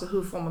innan, alltså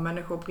hur får man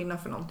människor att brinna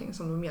för någonting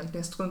som de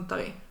egentligen struntar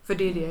i? För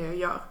det är det jag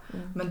gör.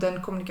 Men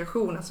den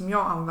kommunikationen som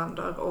jag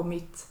använder och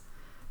mitt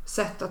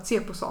sätt att se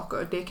på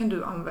saker, det kan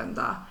du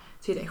använda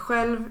till dig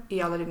själv,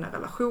 i alla dina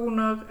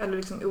relationer, eller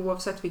liksom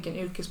oavsett vilken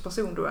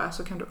yrkesperson du är,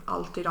 så kan du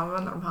alltid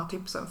använda de här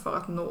tipsen för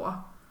att nå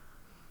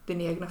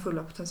din egna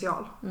fulla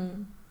potential.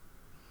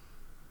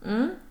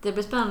 Det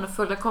blir spännande att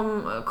följa.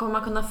 Kommer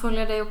man kunna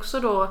följa dig också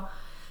då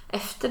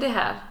efter det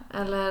här?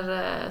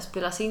 Eller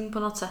spelas in på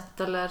något sätt?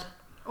 Eller?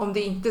 Om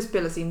det inte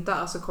spelas in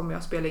där så kommer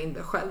jag spela in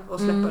det själv och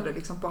släppa det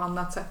liksom på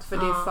annat sätt. För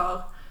det är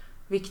för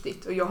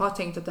viktigt. Och jag har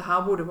tänkt att det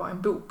här borde vara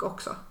en bok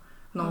också.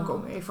 Någon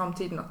gång i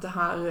framtiden. Att det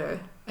här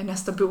är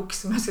nästa bok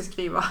som jag ska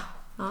skriva.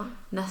 Ja.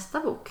 Nästa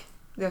bok?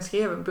 Jag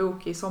skrev en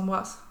bok i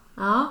somras.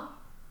 Ja.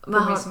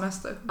 På min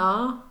semester.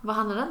 Ja. Vad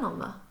handlar den om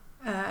då?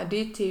 Det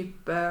är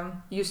typ,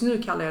 just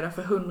nu kallar jag det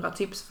för 100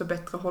 tips för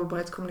bättre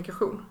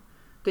hållbarhetskommunikation.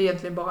 Det är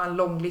egentligen bara en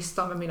lång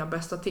lista med mina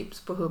bästa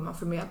tips på hur man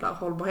förmedlar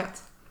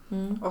hållbarhet.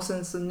 Och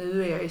sen så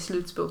nu är jag i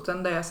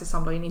slutspurten där jag ska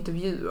samla in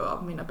intervjuer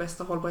av mina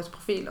bästa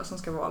hållbarhetsprofiler som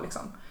ska vara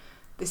liksom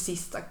det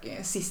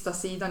sista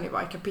sidan i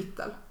varje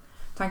kapitel.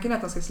 Tanken är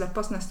att den ska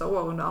släppas nästa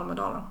år under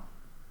Almedalen.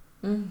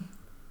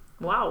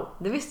 Wow,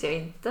 det visste jag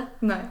inte.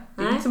 Nej,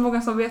 det är inte så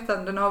många som vet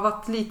den. Den har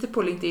varit lite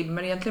på LinkedIn,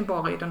 men egentligen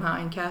bara i den här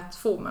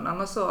enkätformen.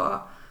 Annars så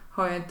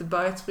har jag inte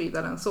börjat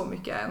sprida den så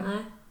mycket än.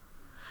 Nej.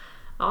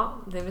 Ja,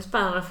 det blir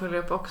spännande att följa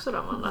upp också då,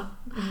 Amanda.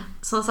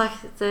 Som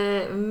sagt,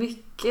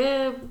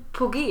 mycket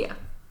på G.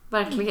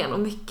 Verkligen. Och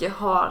mycket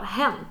har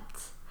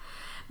hänt.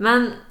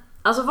 Men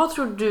alltså, vad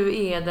tror du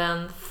är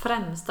den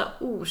främsta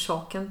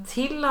orsaken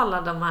till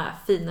alla de här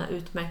fina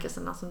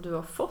utmärkelserna som du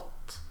har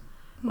fått?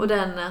 Och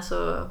den,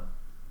 alltså,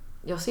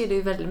 jag ser det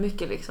ju väldigt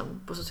mycket liksom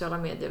på sociala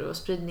medier och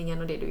spridningen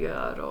och det du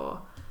gör och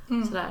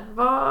sådär.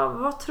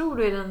 Vad tror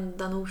du är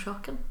den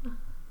orsaken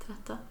till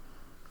detta?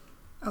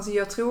 Alltså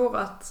jag tror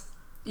att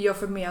jag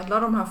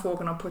förmedlar de här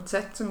frågorna på ett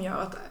sätt som gör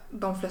att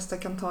de flesta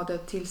kan ta det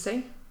till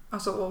sig.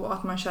 Alltså, och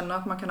att man känner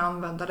att man kan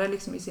använda det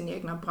liksom i sin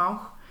egna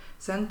bransch.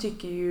 Sen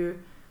tycker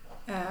ju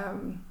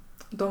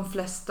de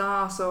flesta,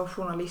 alltså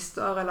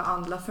journalister eller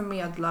andra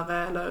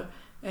förmedlare eller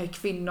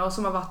kvinnor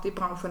som har varit i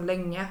branschen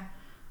länge,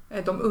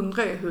 de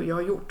undrar ju hur jag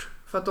har gjort.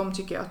 För att de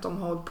tycker att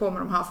de har hållit på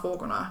med de här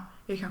frågorna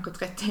i kanske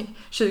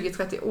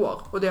 20-30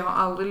 år. Och det har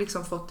aldrig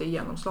liksom fått det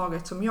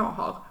genomslaget som jag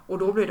har. Och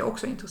då blir det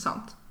också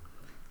intressant.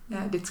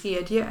 Det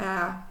tredje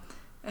är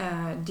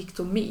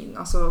diktomin,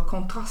 alltså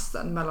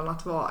kontrasten mellan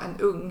att vara en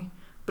ung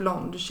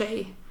blond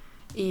tjej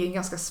i en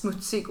ganska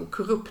smutsig och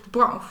korrupt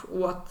bransch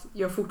och att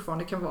jag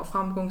fortfarande kan vara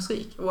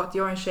framgångsrik och att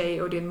jag är en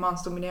tjej och det är en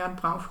mansdominerad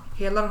bransch.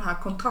 Hela den här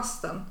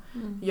kontrasten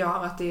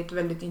gör att det är ett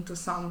väldigt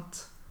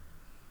intressant,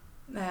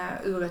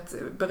 ur ett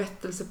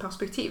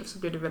berättelseperspektiv så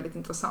blir det väldigt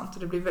intressant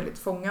och det blir väldigt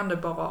fångande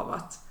bara av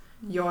att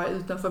jag är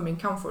utanför min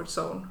comfort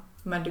zone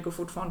men det går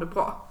fortfarande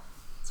bra.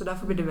 Så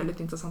därför blir det väldigt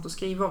intressant att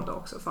skriva om det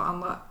också för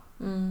andra.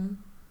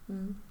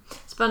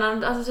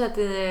 Spännande, alltså att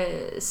det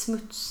är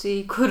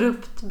smutsig,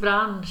 korrupt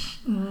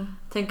bransch.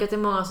 Tänk att det är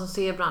många som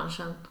ser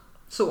branschen.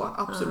 Så,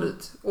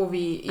 absolut. Och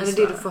vi är det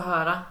det du får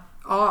höra?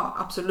 Ja,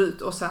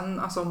 absolut. Och sen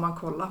alltså, om man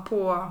kollar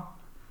på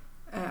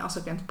alltså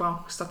rent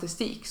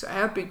branschstatistik så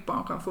är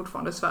byggbranschen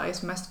fortfarande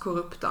Sveriges mest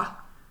korrupta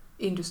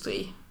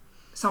industri.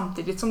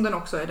 Samtidigt som den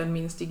också är den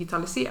minst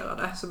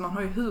digitaliserade. Så man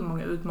har ju hur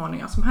många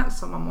utmaningar som helst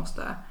som man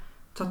måste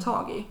ta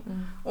tag i.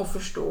 Och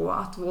förstå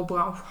att vår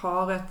bransch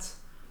har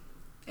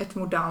ett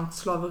modernt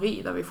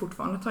slaveri där vi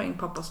fortfarande tar in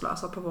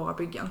papperslösa på våra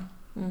byggen.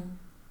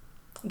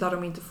 Där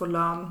de inte får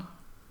lön.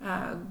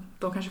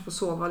 De kanske får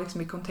sova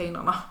liksom i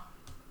containrarna.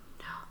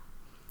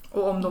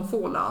 Och om de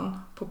får lön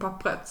på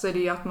pappret så är det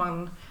ju att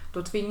man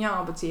då tvingar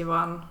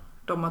arbetsgivaren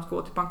dem att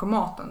gå till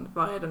bankomaten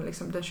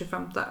den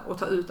 25 och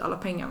ta ut alla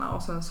pengarna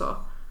och sen så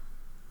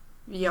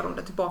ger de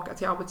det tillbaka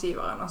till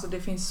arbetsgivaren. Alltså det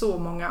finns så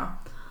många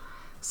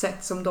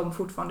sätt som de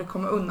fortfarande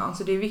kommer undan.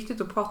 Så det är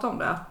viktigt att prata om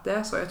det. Att det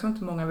är så. Jag tror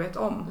inte många vet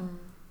om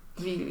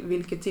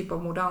vilket typ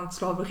av modernt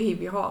slaveri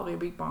vi har i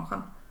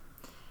byggbranschen.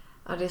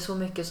 Ja, det är så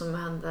mycket som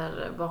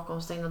händer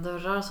bakom stängda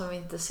dörrar som vi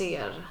inte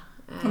ser.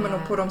 Ja, men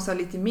och på de så här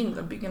lite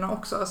mindre byggena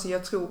också. Alltså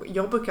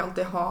jag brukar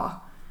alltid ha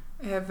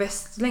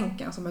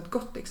Västlänken som ett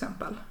gott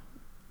exempel.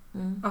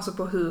 Alltså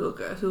på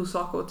hur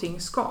saker och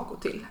ting ska gå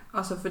till.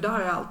 Alltså för där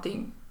är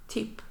allting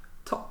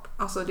tipp-topp.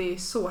 Alltså det är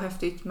så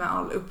häftigt med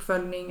all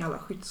uppföljning, alla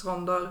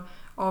skyddsronder,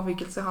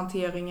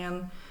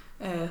 avvikelsehanteringen,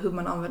 hur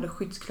man använder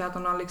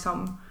skyddskläderna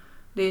liksom.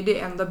 Det är det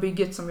enda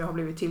bygget som jag har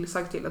blivit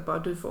tillsagd till att bara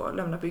du får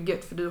lämna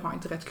bygget för du har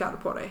inte rätt kläder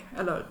på dig.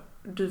 Eller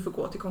du får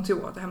gå till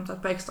kontoret och hämta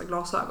ett par extra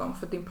glasögon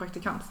för att din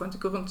praktikant får inte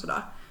gå runt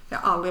sådär. Jag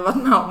har aldrig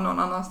varit med om någon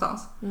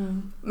annanstans.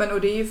 Men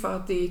och det är ju för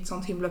att det är ett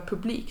sånt himla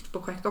publikt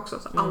projekt också.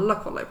 Så alla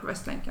kollar ju på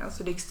Västlänken.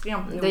 Så det är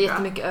extremt noga. Det är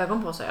jättemycket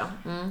ögon på sig,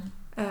 ja.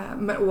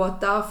 Men och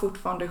att där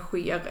fortfarande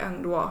sker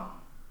ändå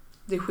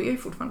det sker ju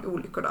fortfarande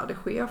olyckor där. Det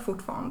sker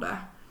fortfarande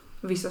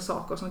vissa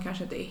saker som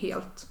kanske inte är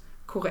helt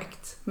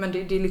korrekt. Men det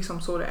är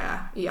liksom så det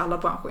är i alla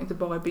branscher, inte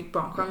bara i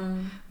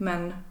byggbranschen.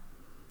 Men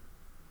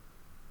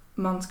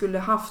man skulle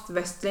haft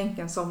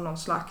Västlänken som någon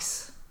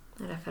slags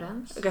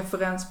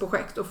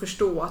referensprojekt och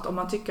förstå att om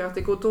man tycker att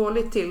det går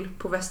dåligt till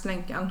på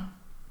Västlänken,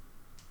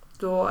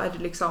 då är det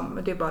liksom,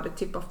 det är bara the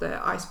tip of the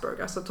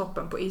iceberg, alltså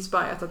toppen på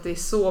isberget, att det är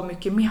så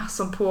mycket mer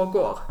som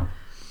pågår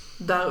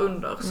där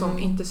under som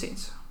inte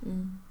syns.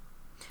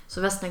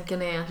 Så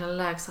Västlänken är egentligen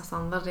lägsta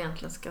standard,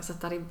 egentligen ska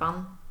sätta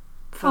ribban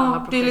för alla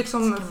projekt. Det är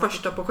liksom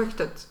första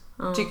projektet,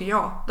 tycker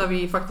jag, där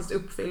vi faktiskt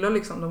uppfyller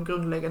liksom de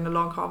grundläggande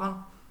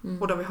lagkraven.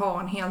 Och där vi har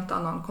en helt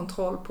annan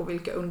kontroll på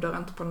vilka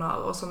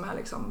underentreprenörer som är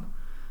liksom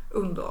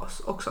under oss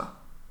också.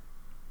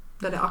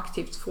 Där det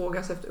aktivt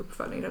frågas efter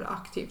uppföljning, där det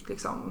aktivt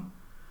liksom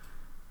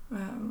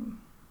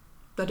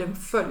där den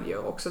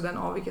följer också den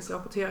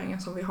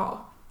avvikelsrapporteringen som vi har.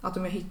 Att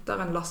om jag hittar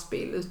en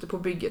lastbil ute på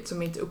bygget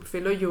som inte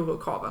uppfyller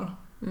eurokraven,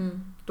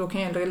 då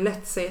kan jag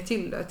lätt säga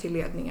till det till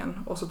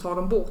ledningen och så tar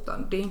de bort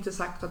den. Det är inte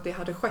sagt att det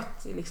hade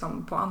skett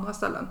liksom på andra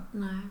ställen.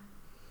 Nej.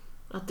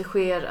 Att det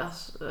sker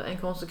en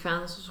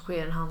konsekvens och så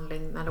sker en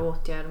handling eller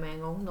åtgärd med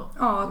en gång då.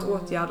 Ja, att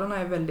åtgärderna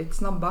är väldigt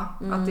snabba.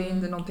 Att det är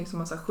inte någonting som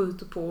man så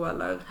skjuter på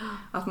eller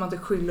att man inte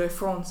skyller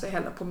ifrån sig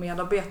heller på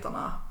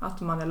medarbetarna.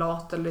 Att man är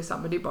lat eller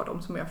liksom, men det är bara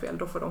de som gör fel.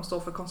 Då får de stå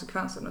för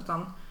konsekvensen.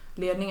 Utan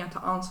ledningen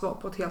tar ansvar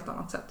på ett helt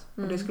annat sätt.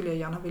 Och det skulle jag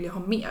gärna vilja ha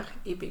mer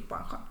i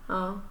byggbranschen.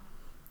 Ja.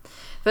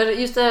 För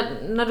just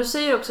det, när du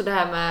säger också det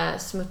här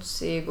med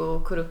smutsig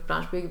och korrupt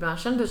bransch,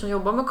 byggbranschen, du som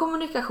jobbar med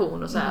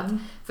kommunikation och så här,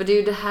 för det är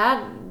ju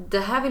det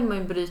här vill man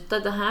ju bryta,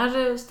 den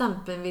här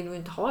stämpeln vill vi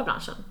inte ha i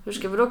branschen. Hur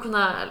ska vi då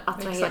kunna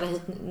attrahera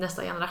hit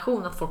nästa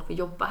generation, att folk vill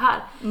jobba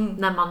här,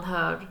 när man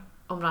hör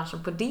om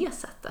branschen på det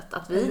sättet,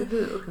 att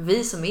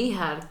vi som är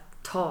här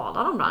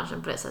talar om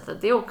branschen på det sättet.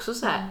 Det är också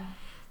så här,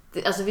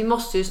 alltså vi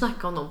måste ju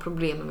snacka om de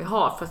problemen vi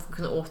har för att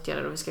kunna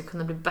åtgärda det och vi ska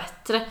kunna bli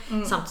bättre,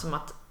 samt som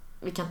att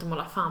vi kan inte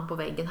måla fan på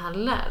väggen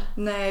heller.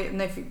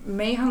 Nej, för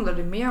mig handlar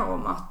det mer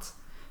om att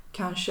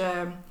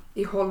kanske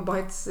i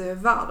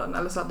hållbarhetsvärlden,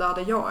 eller så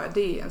där jag är,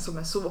 det är som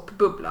en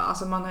såpbubbla.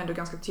 Alltså man har ändå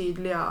ganska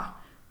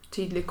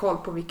tydlig koll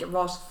på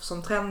vad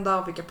som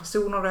trendar, vilka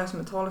personer det är som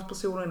är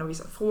talespersoner inom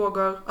vissa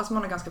frågor. Alltså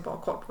man har ganska bra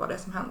koll på vad det är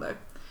som händer.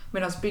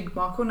 Medan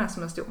byggbranschen är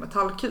som en stor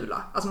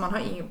metallkula. Alltså man har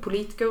ingen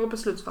politiker och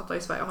beslutsfattare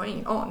i Sverige har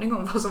ingen aning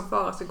om vad som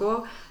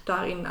försiggår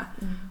där inne.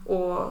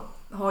 Och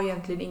har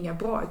egentligen inga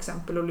bra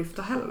exempel att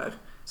lyfta heller.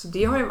 Så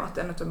det har ju varit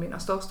en av mina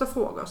största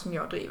frågor som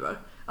jag driver.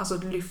 Alltså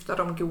att lyfta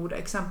de goda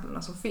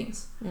exemplen som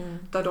finns.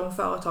 Där de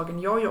företagen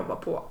jag jobbar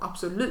på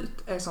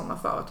absolut är sådana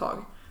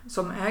företag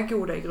som är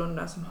goda i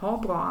grunden, som har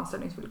bra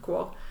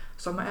anställningsvillkor,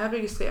 som är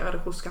registrerade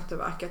hos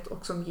Skatteverket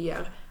och som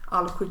ger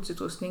all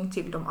skyddsutrustning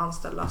till de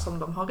anställda som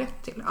de har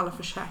rätt till. Alla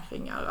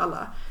försäkringar,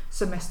 alla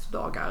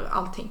semesterdagar,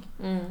 allting.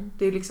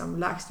 Det är liksom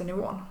lägsta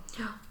nivån.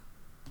 Ja.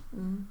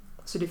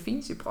 Så det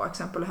finns ju bra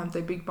exempel att hämta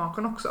i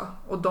byggbranschen också.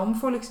 Och de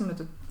får liksom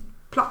inte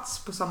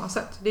plats på samma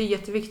sätt. Det är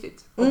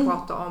jätteviktigt att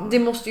prata om. Det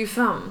måste ju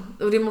fram.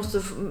 Och det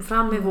måste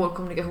fram i vår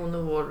kommunikation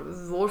och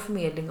vår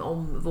förmedling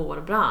om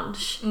vår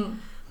bransch.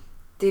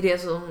 Det är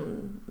det som...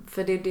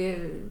 För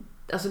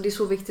alltså det är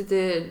så viktigt,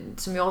 det,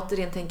 som jag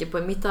återigen tänker på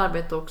i mitt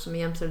arbete också med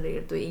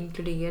jämställdhet och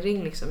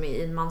inkludering liksom,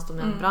 i en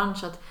mansdominerad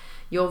bransch. Att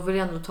jag vill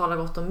ändå tala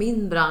gott om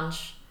min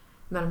bransch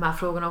med de här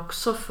frågorna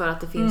också, för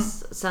att det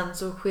finns sen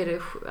så sker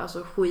det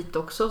alltså skit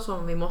också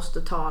som vi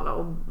måste tala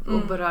och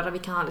beröra. Vi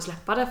kan aldrig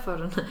släppa det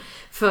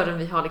förrän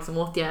vi har liksom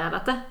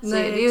åtgärdat det. Så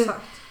nej, är det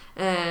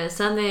ju,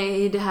 sen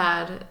är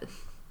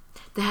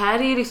det här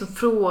är ju liksom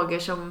frågor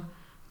som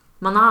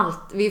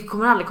vi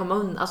kommer aldrig komma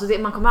undan. Alltså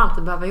man kommer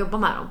alltid behöva jobba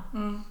med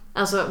dem.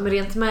 Alltså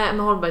rent med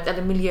hållbarhet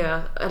eller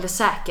miljö eller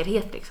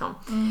säkerhet liksom.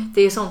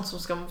 Det är sånt som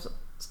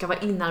ska vara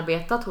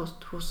inarbetat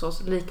hos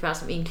oss, likväl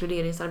som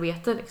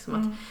inkluderingsarbete liksom.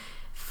 Att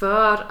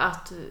för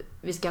att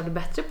vi ska bli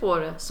bättre på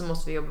det så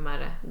måste vi jobba med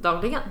det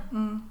dagligen.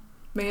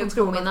 Men jag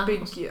tror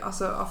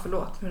att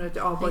förlåt,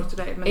 jag avbryter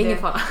dig. Men ingen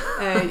fara.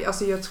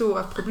 Alltså jag tror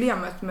att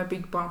problemet med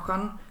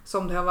byggbranschen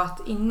som det har varit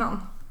innan,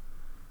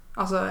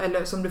 alltså,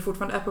 eller som det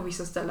fortfarande är på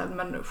vissa ställen,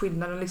 men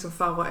skillnaden liksom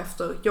före och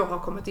efter jag har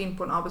kommit in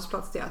på en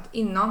arbetsplats, det är att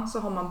innan så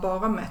har man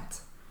bara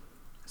mätt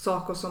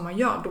saker som man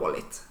gör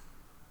dåligt.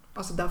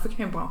 Alltså därför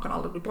kan ju branschen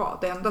aldrig bli bra.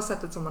 Det enda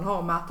sättet som man har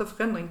att mäta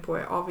förändring på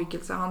är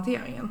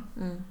avvikelsehanteringen.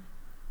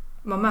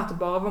 Man mäter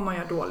bara vad man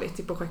gör dåligt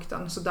i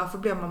projekten, så därför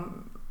blir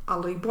man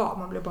aldrig bra,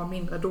 man blir bara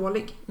mindre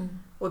dålig.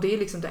 Och det är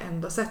liksom det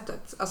enda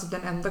sättet, alltså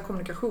den enda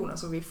kommunikationen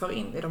som vi för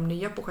in i de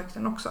nya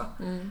projekten också.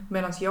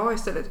 Medan jag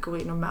istället går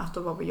in och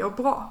mäter vad vi gör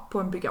bra på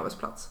en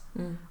byggarbetsplats.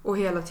 Och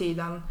hela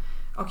tiden,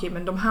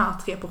 men de här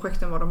 3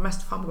 projekten var de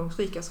mest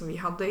framgångsrika som vi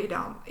hade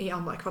i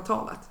andra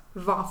kvartalet.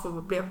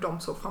 Varför blev de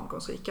så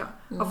framgångsrika?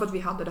 Ja, för att vi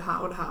hade det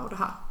här och det här och det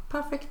här.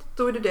 Perfekt,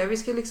 då är det vi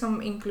ska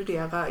liksom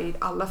inkludera i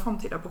alla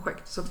framtida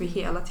projekt så att vi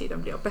hela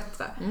tiden blir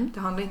bättre. Det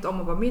handlar inte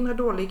om att vara mindre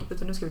dålig,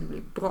 utan nu ska vi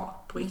bli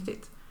bra på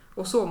riktigt.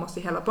 Och så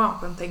måste hela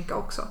branschen tänka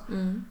också.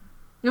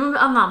 Ja, men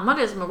anamma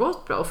det som har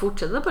gått bra och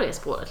fortsätta på det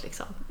spåret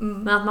liksom.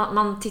 Men att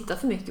man tittar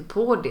för mycket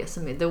på det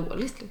som är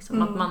dåligt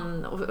liksom.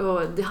 Att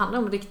och det handlar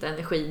om att rikta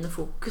energin och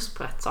fokus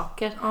på rätt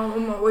saker. Ja,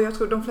 och jag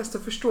tror de flesta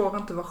förstår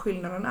inte vad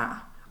skillnaden är.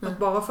 Att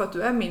bara för att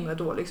du är mindre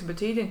dålig så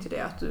betyder inte det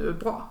att du är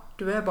bra.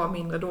 Du är bara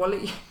mindre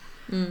dålig.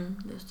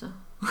 Just det.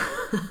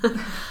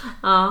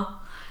 Ja.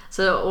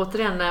 Så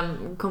återigen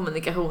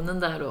kommunikationen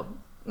där då.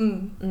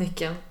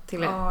 Nyckeln till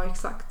det. Ja,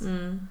 exakt.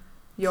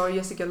 Jag och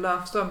Jessica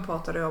Löfström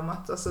pratade om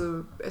att,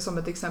 alltså, som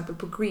ett exempel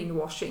på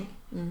greenwashing.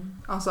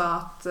 Alltså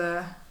att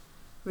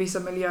vissa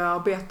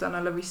miljöarbeten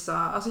eller vissa,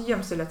 alltså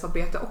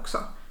jämställdhetsarbete också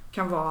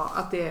kan vara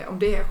att om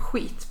det är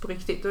skit på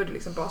riktigt, då är det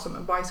liksom bara som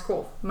en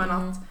bajskorv. Men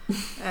att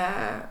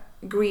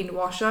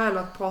greenwasha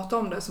eller att prata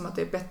om det som att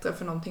det är bättre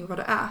för någonting vad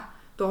det är,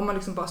 då har man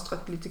liksom bara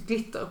strött lite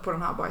glitter på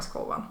den här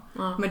bajskorven.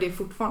 Men det är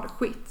fortfarande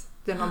skit.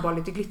 Den har bara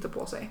lite glitter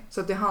på sig.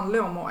 Så att det handlar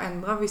om att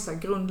ändra vissa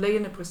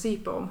grundläggande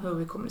principer om hur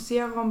vi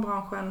kommunicerar om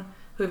branschen,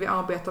 hur vi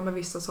arbetar med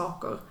vissa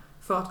saker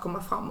för att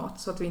komma framåt,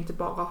 så att vi inte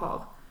bara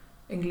har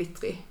en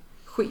glittrig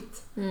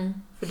skit.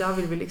 För där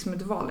vill vi liksom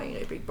inte vara längre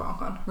i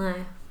byggbranschen.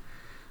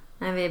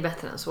 Nej, vi är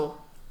bättre än så.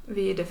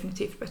 Vi är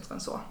definitivt bättre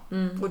än så.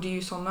 Och det är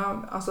ju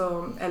sådana,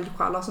 alltså,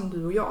 eldsjälar som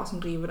du och jag som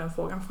driver den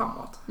frågan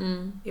framåt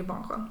i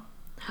branschen.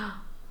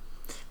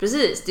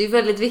 Precis, det är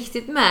väldigt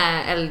viktigt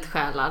med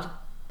eldsjälar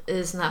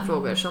i såna här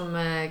frågor som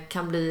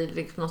kan bli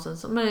liksom något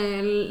som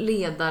är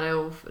ledare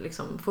och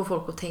liksom få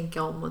folk att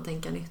tänka om och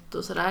tänka nytt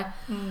och sådär.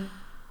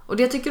 Och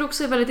det jag tycker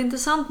också är väldigt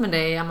intressant med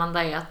dig,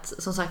 Amanda, är att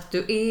som sagt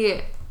du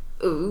är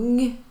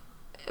ung,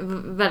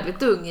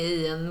 väldigt ung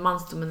i en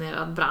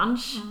mansdominerad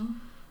bransch.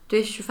 Du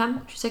är 25,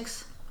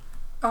 26?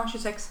 Ja,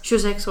 26.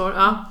 26 år,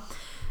 ja.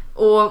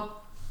 Och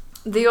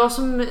det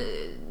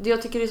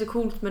jag tycker är så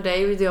coolt med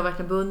dig och det jag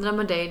verkligen beundrar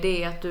med dig,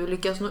 det är att du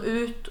lyckas nå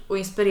ut och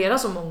inspirera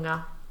så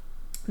många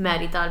med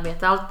ditt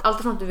arbete.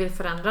 Allt från att du vill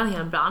förändra en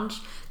hel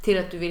bransch till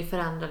att du vill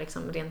förändra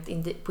liksom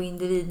rent på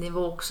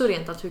individnivå också,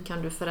 rent att hur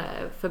kan du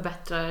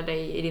förbättra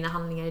dig i dina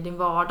handlingar i din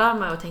vardag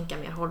med att tänka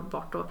mer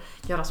hållbart och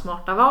göra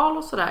smarta val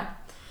och sådär.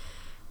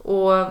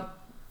 Och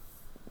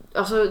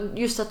alltså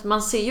just att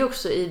man ser ju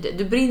också i det,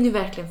 du brinner ju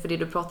verkligen för det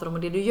du pratar om och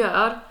det du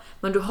gör,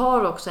 men du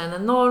har också en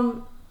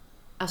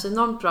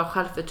enormt bra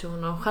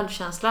självförtroende och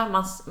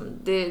självkänsla.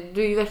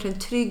 Du är ju verkligen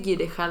trygg i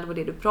dig själv och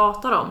det du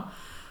pratar om.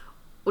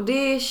 Och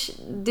det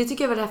tycker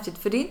jag är väldigt häftigt,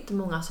 för det är inte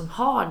många som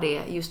har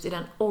det just i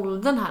den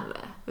åldern heller.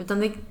 Utan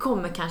det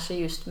kommer kanske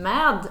just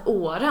med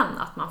åren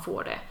att man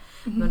får det.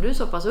 Men du är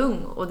så pass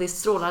ung och det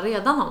strålar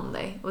redan om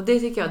dig. Och det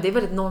tycker jag, det är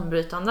väldigt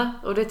normbrytande.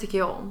 Och det tycker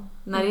jag om,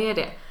 när det är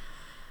det.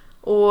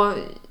 Och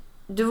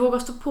du vågar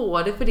stå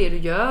på det för det du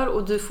gör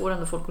och du får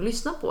ändå folk att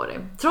lyssna på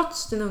det.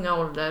 Trots din unga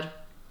ålder.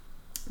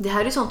 Det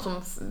här är sånt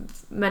som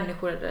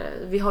människor,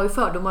 vi har ju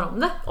fördomar om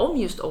det. Om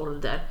just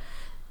ålder.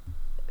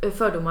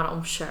 Fördomar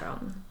om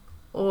kön.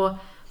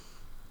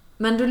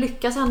 Men du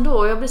lyckas ändå,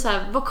 och jag blir så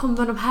här, vad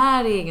kommer de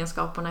här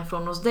egenskaperna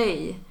ifrån hos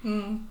dig?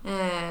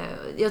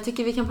 Jag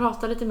tycker vi kan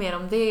prata lite mer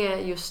om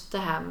det, just det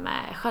här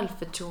med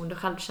självförtroende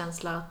och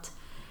självkänsla.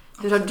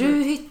 Hur har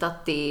du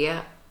hittat det?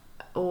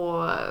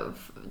 Och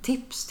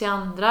tips till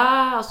andra,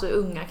 alltså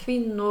unga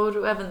kvinnor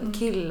och även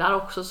killar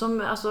också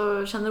som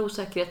alltså känner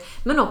osäkerhet,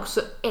 men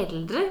också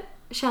äldre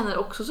känner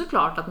också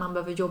såklart att man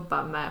behöver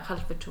jobba med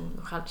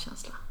självförtroende och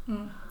självkänsla.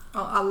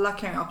 Ja, alla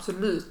kan ju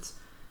absolut,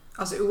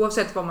 alltså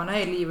oavsett vad man är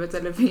i livet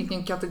eller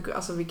vilken kategori,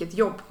 alltså vilket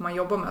jobb man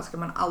jobbar med, ska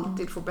man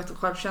alltid få bättre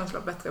självkänsla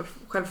och bättre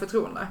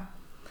självförtroende.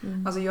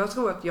 Alltså jag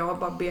tror att jag har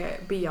bara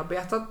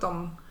bearbetat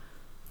de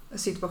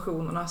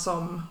situationerna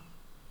som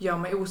gör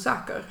mig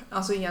osäker.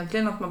 Alltså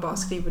egentligen att man bara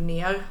skriver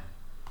ner,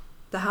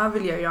 det här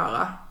vill jag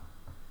göra,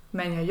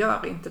 men jag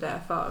gör inte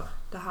det för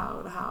det här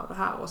och det här och det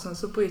här, och sen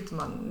så bryter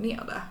man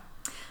ner det.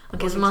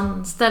 Okej, så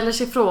man ställer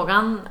sig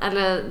frågan,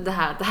 eller det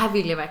här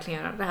vill jag verkligen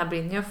göra, det här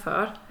brinner jag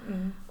för.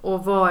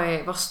 Och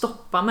vad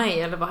stoppar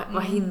mig, eller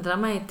vad hindrar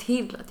mig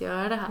till att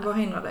göra det här? Vad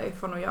hindrar dig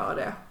från att göra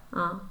det?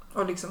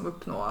 Och liksom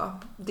uppnå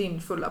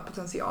din fulla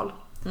potential.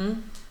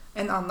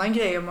 En annan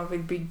grej om man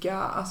vill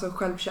bygga alltså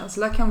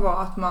självkänsla kan vara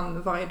att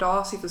man varje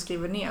dag sitter och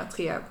skriver ner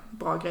 3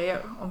 bra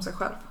grejer om sig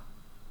själv.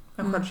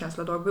 En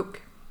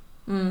självkänsla-dagbok.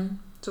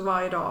 Så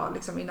varje dag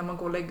liksom, innan man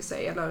går och lägger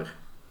sig, eller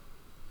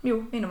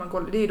innan man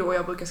går, det är då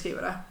jag brukar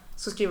skriva det.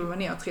 Så skriver man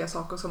ner 3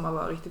 saker som man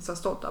var riktigt så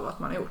stolt över att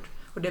man har gjort.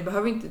 Och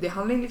det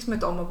handlar liksom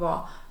inte om att vara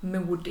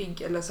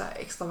modig eller så här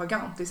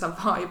extravagant i så här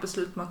varje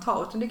beslut man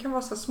tar, utan det kan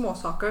vara så här små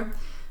saker.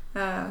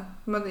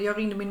 Men jag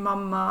ringde min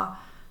mamma.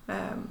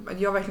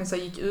 Jag verkligen så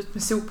här gick ut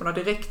med soporna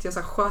direkt. Jag så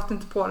här sköt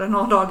inte på det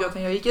några dagar,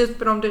 utan jag gick ut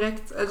med dem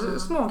direkt. Alltså,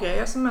 små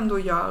grejer som ändå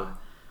gör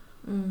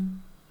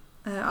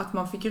att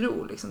man fick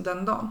ro liksom,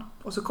 den dagen.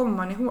 Och så kommer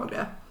man ihåg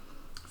det.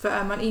 För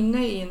är man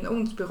inne i en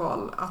ond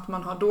spiral, att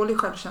man har dålig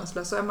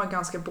självkänsla, så är man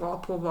ganska bra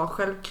på att vara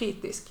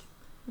självkritisk.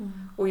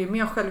 Och ju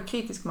mer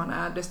självkritisk man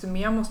är, desto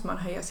mer måste man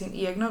höja sin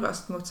egna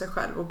röst mot sig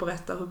själv och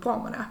berätta hur bra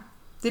man är.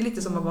 Det är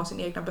lite som att vara sin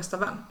egna bästa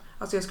vän.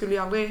 Alltså jag skulle ju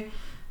aldrig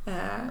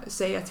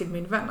säga till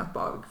min vän att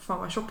bara, fan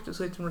vad tjock du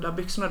ser ut i de där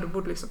byxorna, du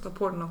borde liksom ta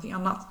på dig någonting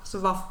annat.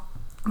 Så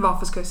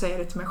varför ska jag säga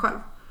det till mig själv?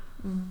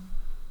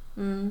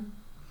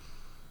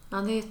 Ja,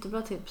 det är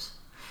jättebra tips.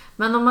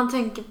 Men om man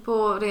tänker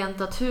på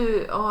rent att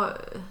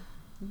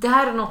det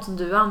här är något som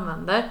du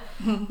använder.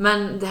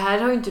 Men det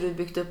här har ju inte du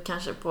byggt upp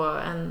kanske på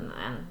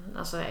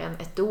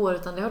ett år,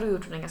 utan det har du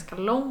gjort under en ganska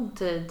lång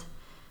tid.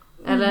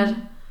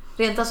 Eller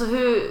rent alltså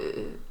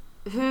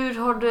hur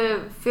har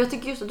du, för jag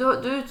tycker just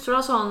du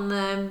utstrålar sån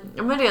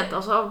men rent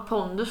alltså av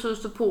pondus, du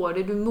står på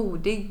dig, du är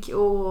modig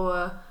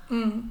och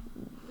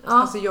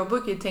Alltså jag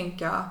brukar ju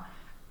tänka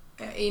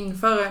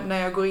inför när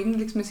jag går in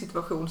liksom i en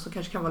situation som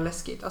kanske kan vara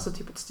läskigt, alltså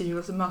typ ett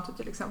styrelsemöte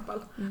till exempel.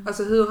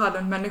 Alltså hur hade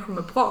en människa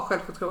med bra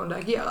självförtroende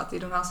agerat i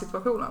den här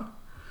situationen?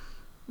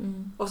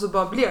 Och så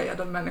bara blir jag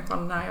den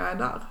människan när jag är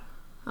där.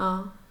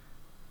 Ja.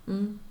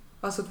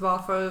 Alltså att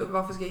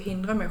varför ska jag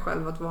hindra mig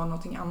själv att vara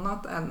någonting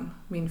annat än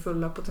min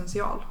fulla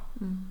potential?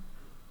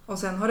 Och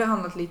sen har det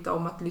handlat lite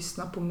om att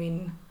lyssna på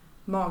min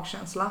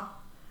magkänsla.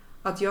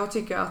 Att jag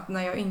tycker att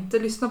när jag inte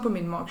lyssnar på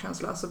min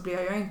magkänsla så blir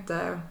jag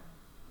inte...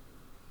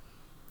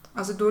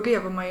 Alltså då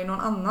lever man ju någon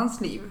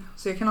annans liv.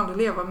 Så jag kan aldrig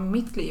leva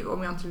mitt liv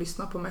om jag inte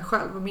lyssnar på mig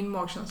själv och min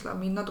magkänsla,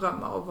 mina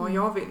drömmar och vad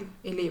jag vill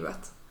i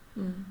livet.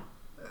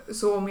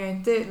 Så om jag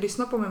inte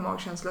lyssnar på min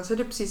magkänsla så är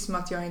det precis som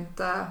att jag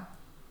inte...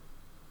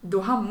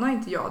 Då hamnar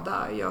inte jag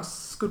där jag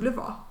skulle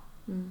vara.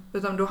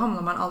 Utan då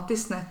hamnar man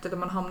alltid snett, eller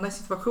man hamnar i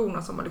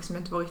situationer som man liksom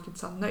inte var riktigt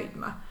så nöjd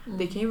med.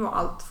 Det kan ju vara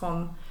allt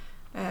från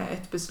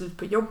ett beslut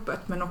på jobbet,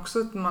 men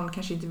också att man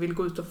kanske inte vill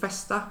gå ut och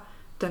festa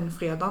den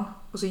fredagen.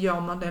 Och så gör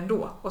man det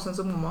ändå. Och sen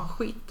så mår man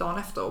skit dagen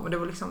efter. Men det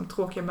var liksom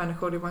tråkiga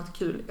människor, det var inte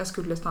kul. Jag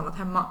skulle stannat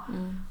hemma.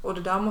 Och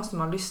det där måste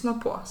man lyssna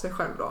på sig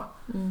själv då.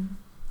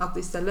 Att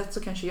istället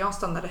så kanske jag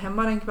stannade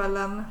hemma den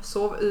kvällen,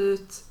 sov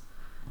ut,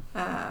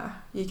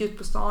 gick ut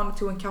på stan,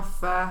 tog en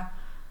kaffe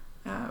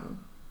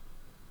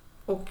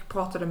och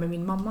pratade med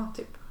min mamma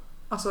typ.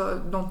 Alltså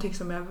någonting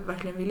som jag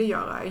verkligen ville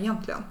göra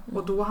egentligen.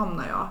 Och då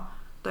hamnade jag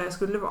där jag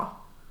skulle vara.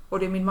 Och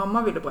det min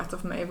mamma ville berätta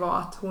för mig var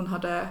att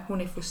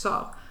hon är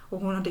frisör och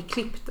hon hade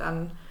klippt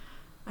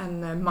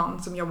en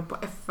man som jobbar på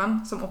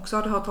FN som också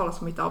hade hört talas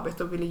om mitt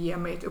arbete och ville ge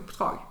mig ett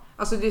uppdrag.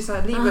 Alltså det är så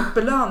här, livet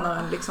belönar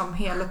en liksom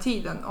hela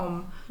tiden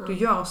om du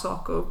gör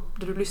saker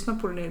där du lyssnar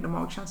på din egen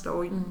magkänsla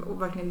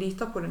och verkligen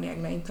litar på din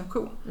egna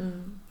intention.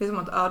 Det är som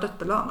att ödet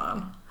belönar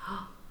en.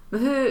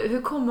 Men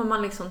hur kommer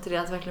man liksom till det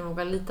att verkligen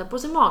våga lita på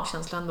sin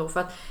magkänsla ändå? För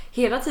att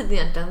hela tiden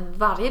egentligen,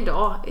 varje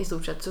dag i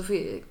stort sett, så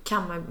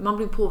kan man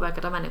bli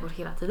påverkad av människor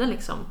hela tiden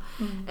liksom.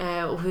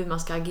 Och hur man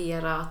ska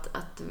agera,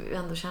 att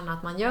ändå känna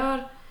att man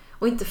gör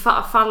och inte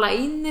falla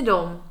in i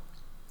dem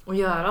och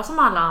göra som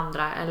alla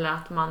andra, eller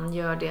att man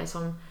gör det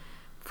som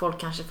folk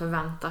kanske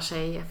förväntar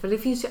sig. För det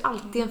finns ju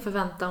alltid en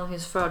förväntan och det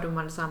finns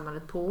fördomar i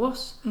samhället på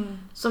oss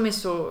som är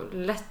så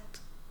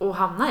lätt att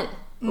hamna i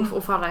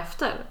och falla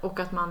efter. Och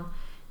att man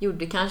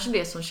gjorde kanske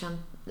det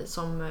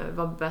som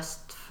var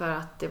bäst för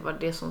att det var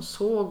det som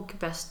såg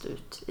bäst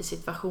ut i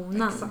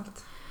situationen.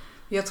 Exakt.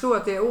 Jag tror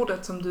att det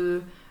ordet som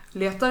du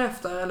letar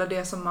efter, eller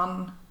det som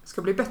man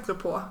ska bli bättre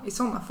på i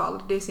sådana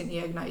fall, det är sin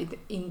egna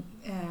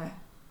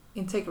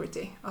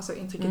integrity, alltså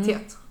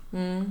integritet.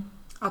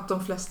 Att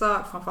de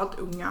flesta, framförallt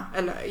unga,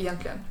 eller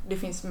egentligen, det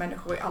finns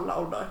människor i alla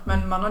åldrar,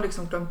 men man har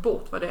liksom glömt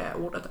bort vad det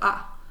ordet är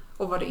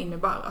och vad det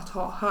innebär att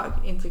ha hög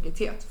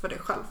integritet för dig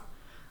själv.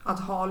 Att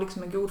ha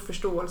liksom en god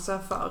förståelse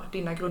för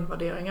dina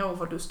grundvärderingar och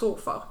vad du står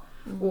för.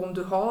 Och om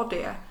du har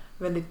det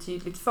väldigt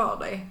tydligt för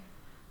dig,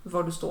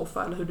 vad du står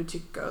för eller hur du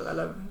tycker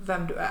eller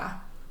vem du är,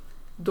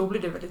 då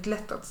blir det väldigt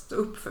lätt att stå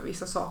upp för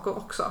vissa saker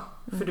också.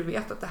 För du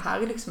vet att det här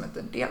är liksom inte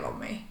en del av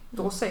mig.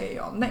 Då säger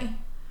jag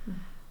nej.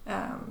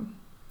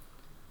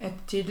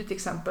 Ett tydligt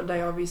exempel där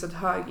jag har visat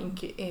hög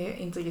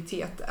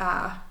integritet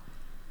är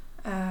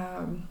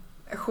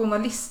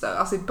journalister.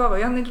 Alltså i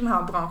början i den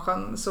här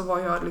branschen så var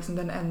jag liksom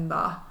den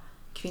enda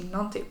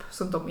kvinnan typ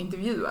som de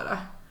intervjuade.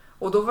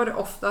 Och då var det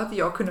ofta att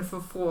jag kunde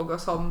få frågor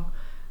som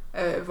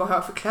vad har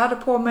jag för kläder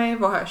på mig?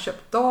 Vad har jag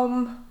köpt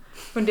dem?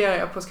 Funderar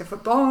jag på att skaffa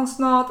barn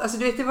snart? Alltså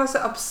du vet, det var så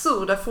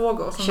absurda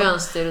frågor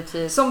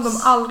som de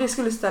aldrig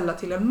skulle ställa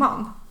till en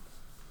man.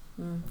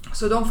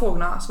 Så de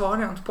frågorna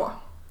svarade jag inte på.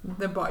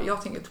 Det är bara,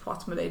 jag tänker inte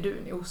prata med dig, du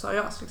är en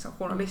oseriös liksom,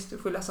 journalist. Du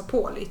får läsa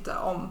på lite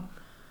om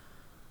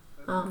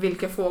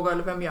vilka frågor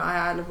eller vem jag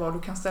är eller vad du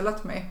kan ställa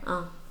till mig.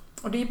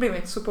 Och det blev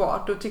inte så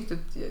bra. Då tyckte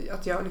jag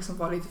att jag liksom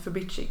var lite för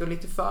bitchig och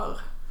lite för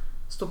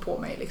stå på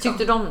mig. Liksom.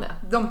 Tyckte de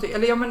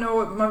det?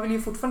 Man vill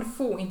ju fortfarande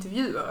få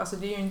intervjuer. Alltså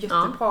det är ju en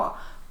jättebra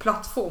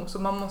plattform. Så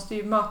man måste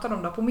ju möta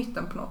dem där på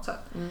mitten på något sätt.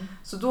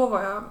 Så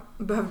då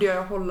behövde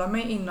jag hålla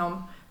mig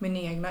inom min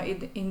egna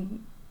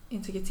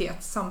integritet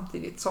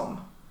samtidigt som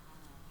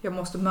jag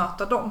måste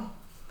möta dem.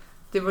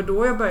 Det var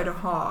då jag började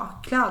ha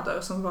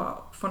kläder som var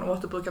från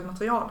återbrukat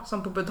material.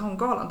 Som på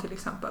Betonggalan till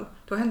exempel.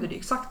 Då hände det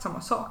exakt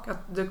samma sak.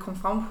 Att det kom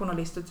fram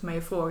journalister till mig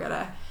och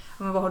frågade,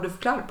 men vad har du för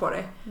kläder på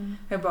dig?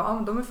 Jag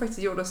bara, de är faktiskt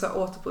gjorda så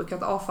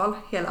återbrukat avfall.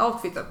 Hela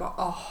outfitet bara,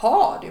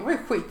 aha, det var ju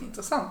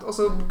skitintressant. Och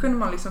så kunde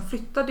man liksom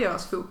flytta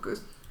deras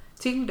fokus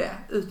till det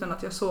utan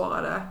att jag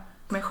sårade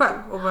mig själv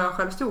och vad jag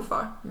själv stod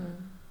för.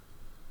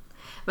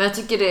 Men jag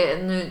tycker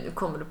nu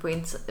kommer du på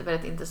ett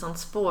väldigt intressant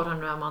spår här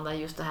nu, Amanda,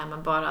 just det här med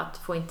bara att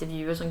få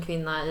intervjuer som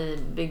kvinna i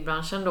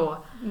byggbranschen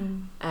då,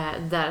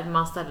 där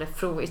man ställer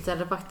frågor,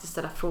 istället för att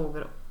ställa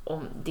frågor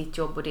om ditt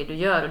jobb och det du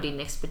gör och din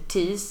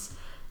expertis,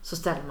 så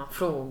ställer man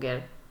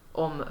frågor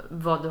om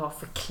vad du har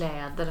för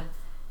kläder,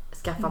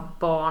 skaffa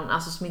barn,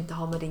 alltså som inte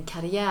har med din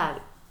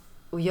karriär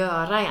att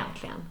göra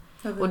egentligen.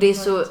 Och det är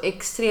så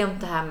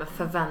extremt det här med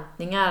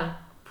förväntningar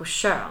på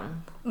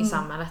kön i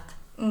samhället.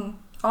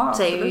 Ja,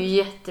 säger ju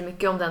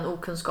jättemycket om den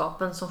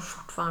okunskapen som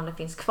fortfarande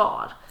finns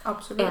kvar.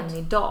 Absolut. Än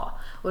idag.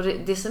 Och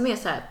det som är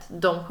så här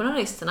att de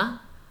journalisterna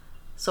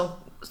som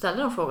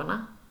ställer de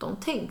frågorna,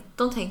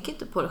 de tänker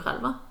inte på det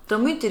själva.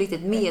 De är inte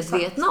riktigt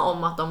medvetna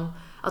om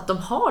att de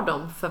har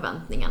de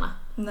förväntningarna.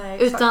 Nej,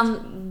 exakt. Utan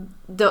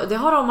det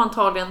har de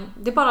antagligen,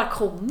 det bara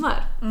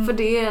kommer. För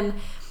det är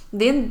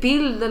en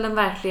bild eller en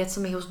verklighet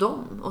som är hos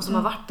dem och som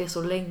har varit det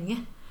så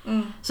länge.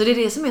 Så det är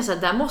det som är så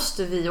här, där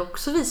måste vi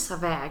också visa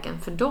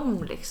vägen för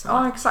dem liksom.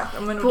 Ja,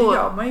 exakt. Men och det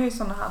gör man ju i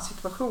sådana här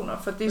situationer,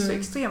 för att det är så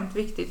extremt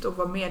viktigt att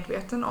vara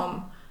medveten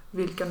om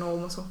vilka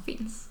normer som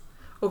finns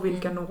och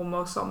vilka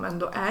normer som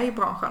ändå är i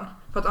branschen,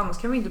 för att annars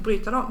kan vi inte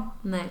bryta dem.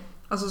 Nej.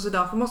 Alltså, så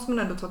därför måste man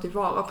ändå ta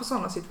tillvara på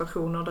sådana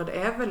situationer där det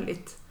är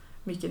väldigt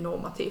mycket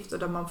normativt och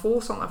där man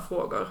får sådana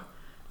frågor,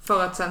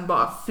 för att sen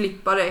bara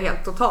flippa det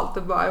helt totalt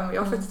och bara,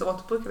 jag har faktiskt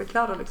återbrukade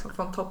kläder liksom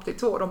från topp till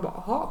tå, och de bara,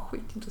 aha,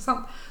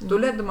 skitintressant. Då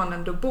ledde man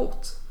ändå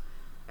bort,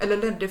 eller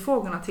ledde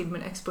frågorna till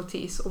min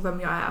expertis och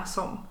vem jag är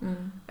som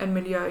en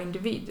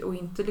miljöindivid, och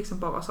inte liksom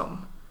bara som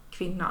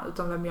kvinna,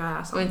 utan vem jag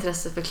är som... Och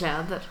intresse för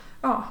kläder.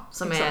 Ja,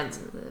 som exakt. är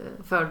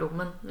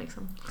fördomen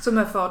liksom. Som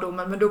är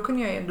fördomen, men då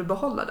kunde jag ändå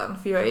behålla den,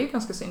 för jag är ju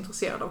ganska så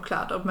intresserad av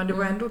kläder, men det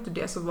var ändå inte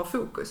det som var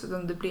fokus,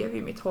 utan det blev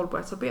ju mitt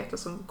hållbarhetsarbete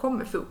som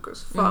kom i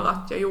fokus, för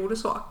att jag gjorde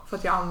så, för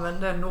att jag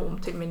använde en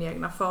norm till min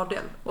egna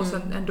fördel och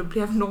sen ändå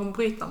blev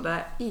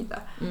normbrytande i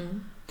det.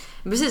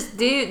 Precis,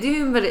 det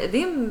är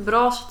en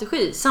bra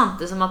strategi,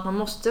 samtidigt som att man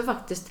måste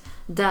faktiskt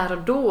där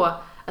och då,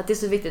 att det är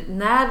så viktigt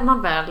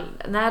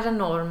när en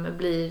norm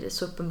blir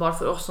så uppenbar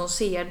för oss som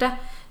ser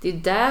det är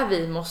där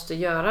vi måste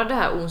göra det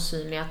här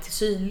osynliga till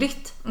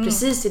synligt,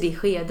 precis i det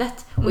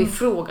skedet, och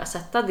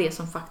ifrågasätta det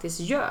som faktiskt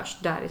görs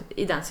där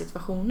i den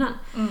situationen.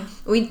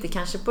 Och inte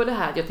kanske på det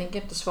här, jag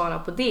tänker inte svara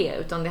på det,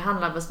 utan det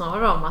handlar väl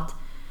snarare om att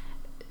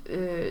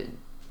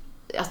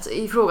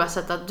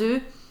ifrågasätta att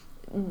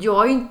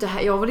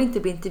jag vill inte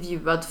bli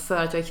intervjuad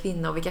för att jag är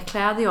kvinna och vilka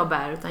kläder jag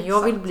bär, utan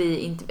jag vill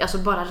bli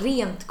bara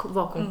rent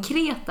vara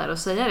konkret där och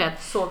säga det.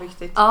 Så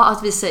viktigt. Ja,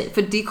 att vi säger,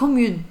 för det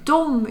kommer ju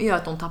de göra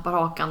att de tappar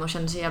hakan och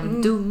känner sig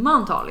jävligt dumma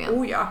antagligen.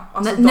 Oh ja.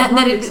 Alltså,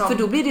 liksom, för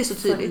då blir det så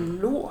tydligt.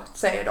 Förlåt,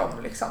 säger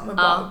de liksom. Men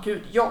bara,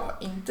 gud, jag har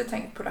inte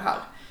tänkt på det här.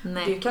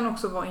 Nej. Det kan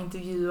också vara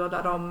intervjuer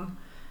där de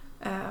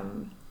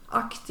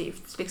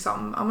aktivt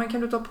liksom, ja, men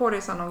kan du ta på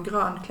dig någon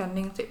grön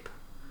klänning typ?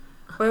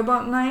 Och jag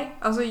bara, nej,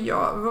 alltså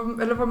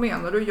eller vad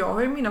menar du? Jag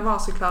har ju mina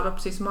varselkläder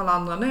precis som alla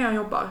andra när jag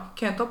jobbar.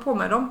 Kan jag ta på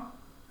mig dem?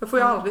 Jag får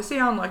ju aldrig se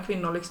andra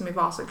kvinnor liksom i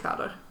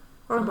varselkläder.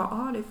 Och jag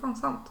bara, det är fan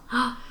sant.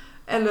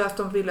 Eller att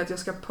de vill att jag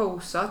ska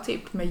posa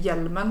typ med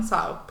hjälmen så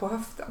här på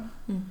höften.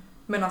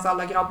 Medan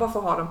alla grabbar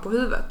får ha den på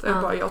huvudet.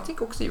 Jag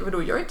tycker också,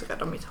 vadå, jag är inte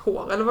rädd om mitt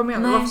hår. Eller vad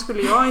menar du? Varför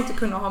skulle jag inte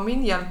kunna ha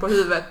min hjälm på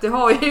huvudet? Det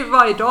har jag ju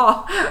varje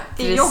dag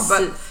i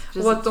jobbet.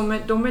 Precis. Och att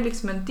de är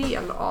liksom en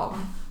del av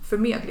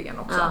förmedlingen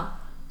också. Ja.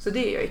 Så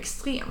det är jag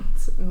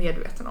extremt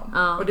medveten om.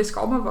 Ja. Och det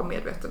ska man vara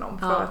medveten om.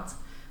 För att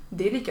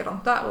det är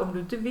likadant där. Om du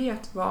inte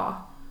vet vad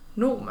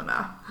normen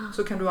är,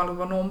 så kan du aldrig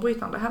vara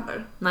normbrytande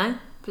heller. Nej,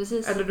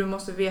 precis. Eller du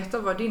måste veta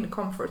vad din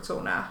comfort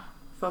zone är,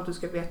 för att du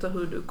ska veta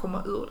hur du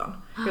kommer ur den.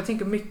 Jag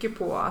tänker mycket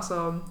på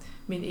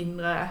min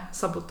inre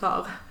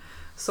sabotör,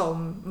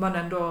 som man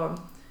ändå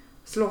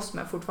slåss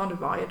med fortfarande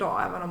varje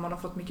dag. Även om man har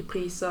fått mycket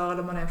priser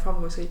eller man är en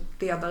framgångsrik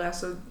ledare,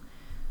 så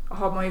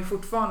har man ju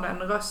fortfarande en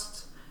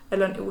röst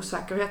eller en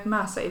osäkerhet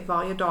med sig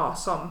varje dag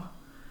som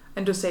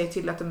ändå säger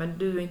till att men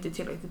du är inte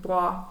tillräckligt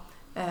bra,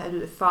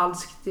 du är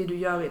falsk, det du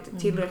gör är inte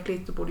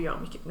tillräckligt, du borde göra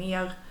mycket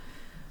mer.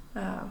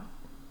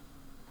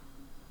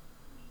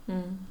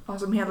 Och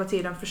som hela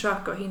tiden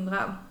försöker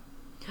hindra en.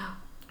 Ja.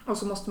 Och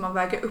så måste man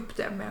väga upp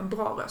det med en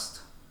bra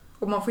röst.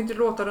 Och man får inte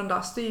låta den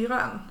där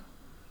styra en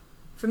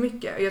för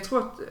mycket. Jag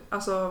tror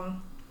att,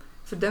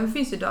 för den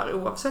finns ju där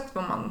oavsett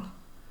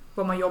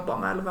vad man jobbar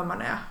med eller vad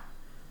man är.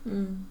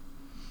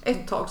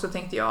 Ett tag så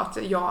tänkte jag att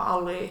jag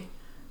aldrig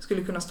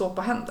skulle kunna stå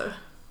på händer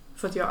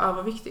för att jag är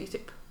överviktig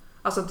typ.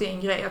 Alltså det är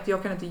en grej att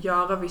jag kan inte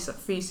göra vissa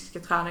fysiska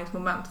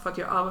träningsmoment för att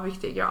jag är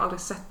överviktig. Jag har aldrig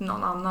sett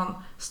någon annan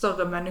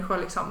större människa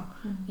liksom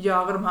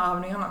göra de här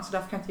övningarna, så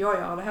därför kan inte jag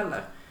göra det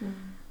heller.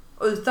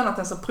 Och utan att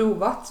ens ha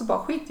provat så bara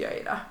skiter jag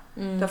i det.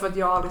 Därför att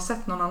jag har aldrig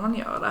sett någon annan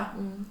göra det.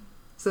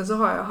 Sen så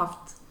har jag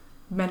haft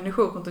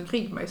människor runt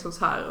omkring mig som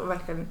så här och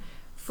verkligen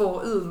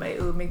får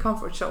ur min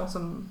comfort zone,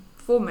 som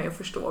får mig att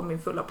förstå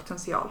min fulla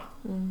potential.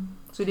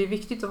 Så det är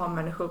viktigt att ha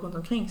människor runt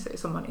omkring sig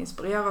som man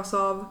inspireras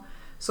av,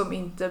 som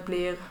inte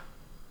blir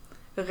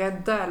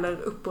rädda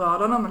eller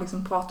upprörda när man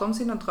liksom pratar om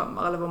sina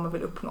drömmar eller vad man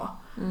vill uppnå.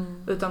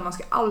 Utan man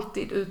ska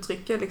alltid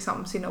uttrycka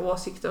liksom sina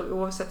åsikter,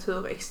 oavsett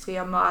hur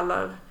extrema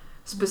eller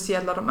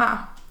speciella de är.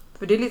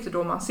 För det är lite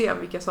då man ser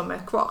vilka som är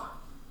kvar.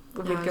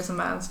 Och vilka som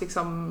är ens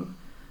liksom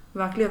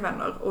verkliga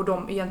vänner.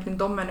 Och egentligen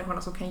de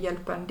människorna som kan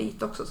hjälpa en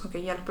dit också, som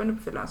kan hjälpa en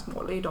uppfylla ens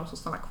mål, är ju de som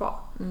stannar kvar.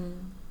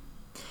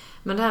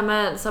 Men det här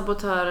med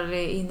sabotörer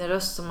eller inre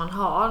röst som man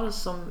har,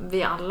 som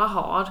vi alla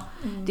har,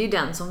 det är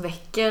den som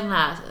väcker den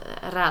här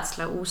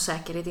rädsla och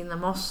osäkerhet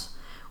inom oss.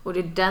 Och det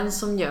är den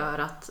som gör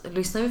att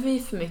lyssnar vi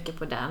för mycket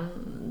på den,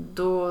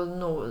 då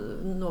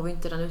når vi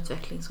inte den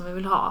utveckling som vi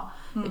vill ha.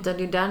 Utan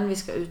det är den vi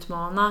ska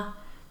utmana.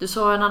 Du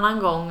sa en annan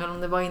gång, eller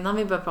om det var innan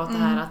vi började prata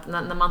här, att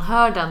när man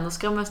hör den, då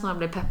ska man snarare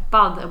bli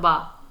peppad och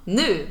bara,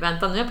 nu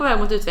är jag på väg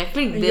mot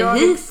utveckling. Det är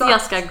hit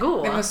jag ska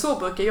gå. Nej, men så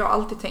brukar jag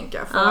alltid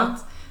tänka. För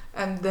att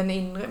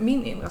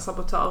min inre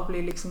sabotör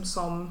blir liksom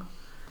som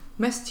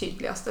mest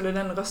tydligast, eller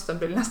den rösten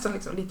blir nästan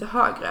liksom lite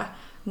högre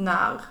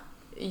när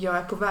jag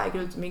är på väg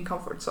ut i min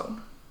comfort zone.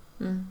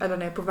 Eller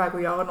när jag är på väg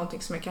att göra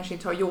någonting som jag kanske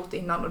inte har gjort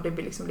innan och det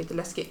blir liksom lite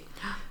läskigt.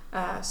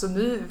 Så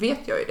nu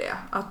vet jag ju det,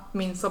 att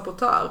min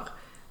sabotör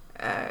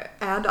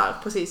är där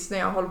precis när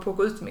jag håller på att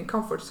gå ut i min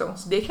comfort zone.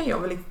 Så det kan jag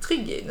vara lite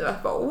trygg i nu.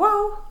 Att bara,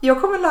 wow,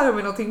 jag kommer lära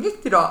mig någonting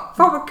nytt idag.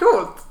 Fan vad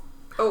coolt!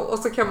 Och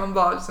så kan man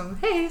bara liksom,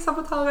 hej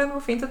sabotören,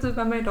 vad fint att du är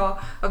med mig idag.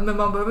 Men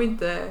man behöver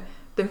inte,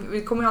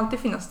 det kommer alltid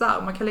finnas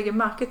där. Man kan lägga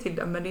märke till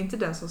den, men det är inte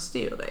den som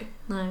styr dig.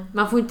 Nej,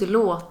 man får inte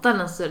låta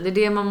den styra. Det är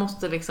det man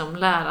måste liksom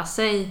lära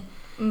sig.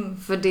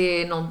 För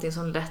det är någonting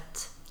som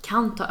lätt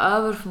kan ta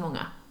över för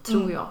många,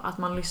 tror jag. Att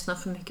man lyssnar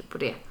för mycket på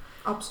det.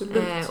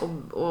 Absolut.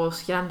 Och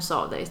skräms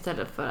av det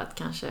istället för att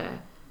kanske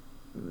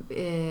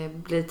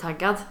bli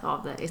taggad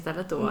av det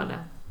istället då.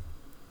 Eller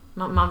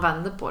man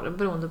vänder på det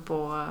beroende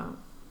på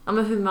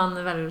men hur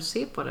man väljer att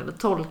se på det eller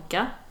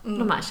tolka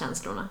de här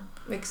känslorna.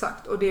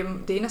 Exakt, och det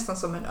är nästan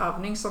som en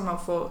övning som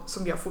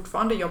jag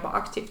fortfarande jobbar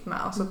aktivt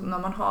med. Alltså när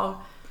man har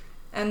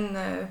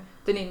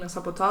den inre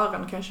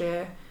sabotören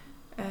kanske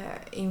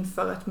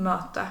inför ett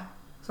möte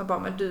som bara,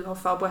 men du har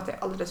förberett dig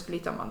alldeles för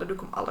lite, Amanda, du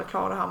kommer aldrig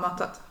klara det här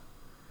mötet.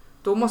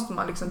 Då måste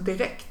man liksom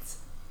direkt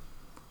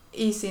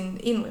i sin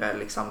inre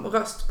liksom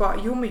röst bara,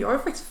 jo men jag har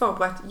faktiskt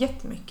förberett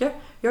jättemycket.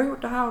 Jag har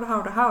gjort det här och det här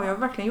och det här och jag har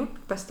verkligen gjort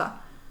mitt bästa.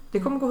 Det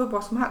kommer gå hur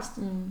bra som helst.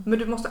 Men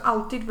du måste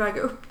alltid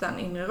väga upp den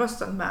inre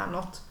rösten med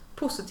något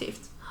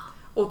positivt.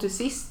 Och till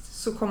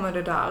sist så kommer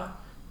det där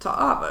ta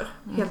över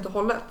helt och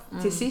hållet.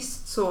 Till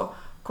sist så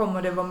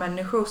kommer det vara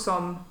människor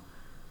som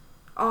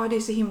det är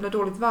så himla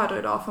dåligt väder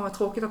idag, fan vad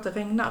tråkigt att det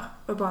regnar.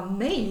 Och bara,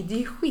 nej,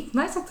 det är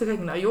skitnice att det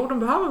regnar. Jorden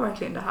behöver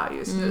verkligen det här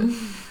just nu.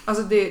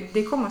 Alltså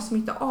det kommer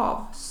smitta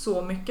av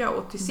så mycket.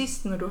 Och till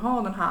sist när du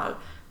har den här,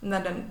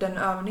 när den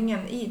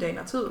övningen i dig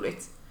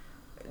naturligt,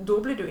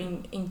 då blir du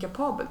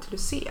inkapabel till att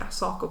se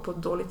saker på ett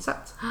dåligt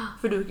sätt.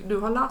 För du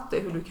har lärt dig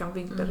hur du kan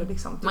vinkla det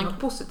liksom till något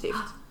positivt.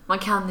 Man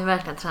kan ju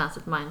verkligen träna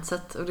sitt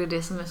mindset, och det är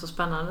det som är så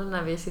spännande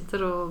när vi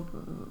sitter och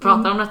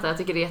pratar om detta. Jag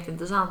tycker det är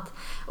jätteintressant.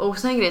 Och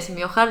också en grej som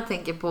jag själv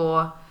tänker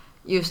på,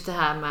 just det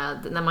här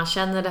med när man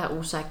känner det här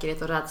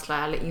osäkerhet och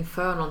rädsla eller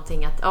inför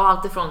någonting, att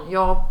alltifrån,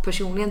 jag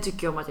personligen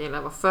tycker om att jag gillar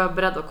att vara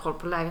förberedd och koll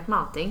på läget med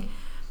allting,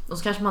 och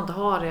så kanske man inte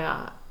har det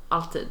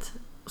alltid,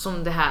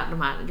 som de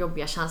här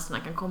jobbiga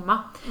känslorna kan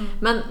komma.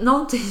 Men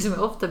någonting som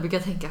jag ofta brukar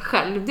tänka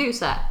själv, det är ju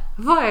så här: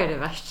 vad är det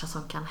värsta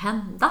som kan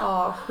hända?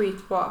 Ja,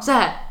 skitbra. Så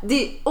här,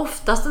 det är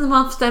oftast när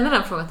man ställer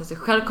den frågan till sig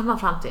själv kommer man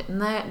fram till,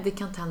 nej, det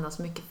kan inte hända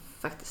så mycket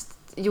faktiskt.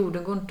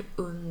 Jorden går inte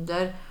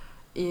under.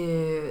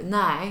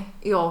 Nej,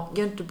 jag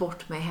gör inte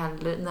bort mig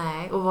heller.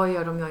 Nej, och vad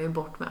gör de om jag gör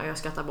bort mig och jag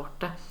ska ta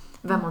bort det?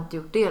 Vem har inte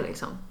gjort det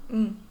liksom?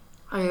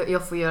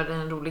 Jag får göra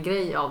en rolig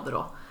grej av det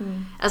då.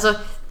 Alltså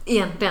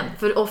egentligen,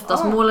 för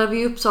oftast målar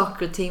vi upp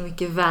saker och ting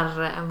mycket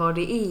värre än vad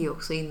det är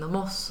också inom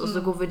oss. Och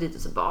så går vi dit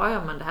och så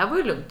bara, men det här var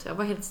ju lugnt. Jag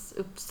var helt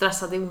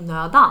stressad i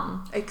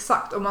onödan.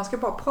 Exakt, och man ska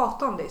bara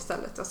prata om det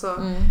istället. Alltså,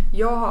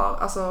 jag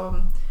har,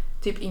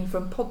 typ inför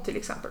en podd till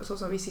exempel, så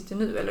som vi sitter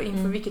nu, eller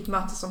inför vilket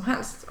möte som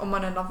helst, om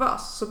man är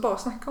nervös, så bara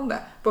snacka om det.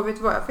 Bara, vet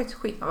du vad, jag är faktiskt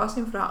skitnervös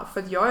inför det här, för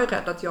att jag är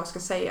rädd att jag ska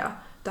säga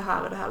det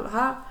här och det här och det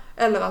här,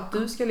 eller att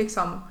du ska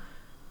liksom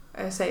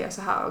säga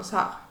så här eller så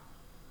här.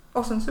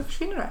 Och sen så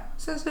försvinner det.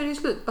 Sen så är det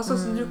slut. Alltså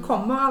så du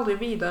kommer aldrig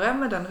vidare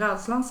med den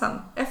rädslan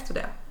sen efter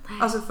det.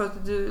 Alltså för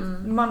att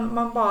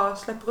man bara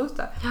släpper ut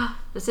det. Ja,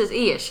 precis.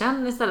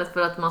 Erkänn istället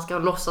för att man ska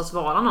låtsas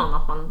vara någon,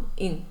 att man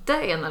inte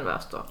är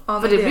nervös då.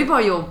 Ja, för det blir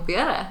bara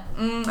jobbigare.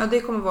 Ja,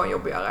 det kommer vara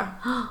jobbigare.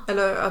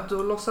 Eller att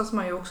då låtsas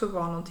man ju också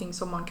vara någonting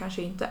som man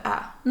kanske inte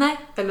är.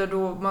 Nej. Eller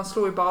då man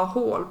slår ju bara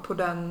hål på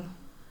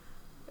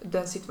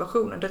den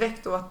situationen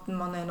direkt, och att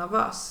man är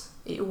nervös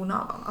i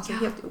onödan. Alltså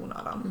helt i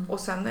onödan. Och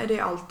sen är det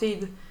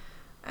alltid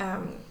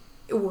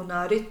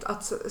onödigt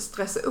att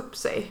stressa upp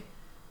sig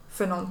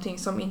för någonting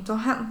som inte har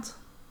hänt.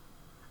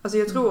 Alltså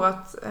jag tror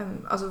att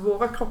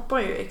våra kroppar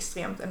är ju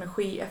extremt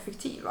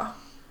energieffektiva.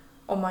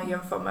 Om man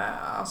jämför med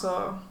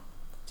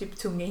typ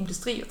tunga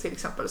industrier till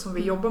exempel, som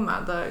vi jobbar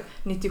med, där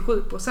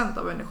 97%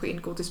 av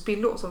energin går till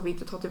spillo som vi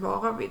inte tar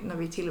tillvara vid när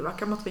vi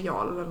tillverkar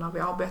material eller när vi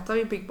arbetar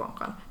i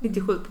byggbranschen.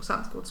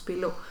 97% går till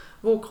spillo.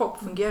 Vår kropp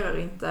fungerar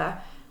inte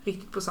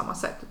riktigt på samma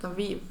sätt, utan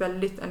vi är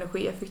väldigt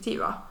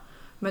energieffektiva.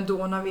 Men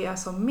då när vi är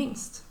som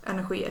minst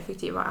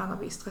energieffektiva är när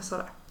vi är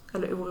stressade.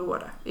 eller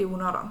oroade i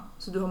onödan.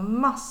 Så du har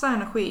massa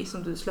energi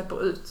som du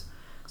släpper ut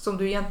som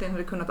du egentligen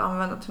hade kunnat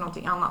använda till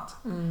någonting annat.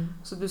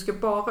 Så du ska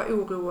bara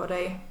oroa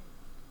dig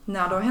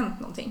när det har hänt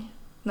någonting.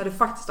 När det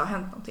faktiskt har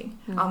hänt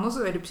någonting. Annars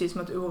så är det precis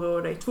som att du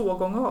oroar dig 2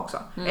 gånger också.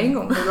 En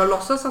gång när du har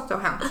låtsats att det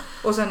har hänt.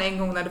 Och sen en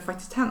gång när det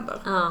faktiskt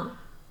händer.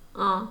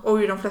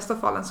 Och i de flesta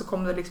fallen så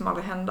kommer det liksom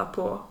aldrig hända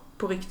på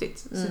riktigt.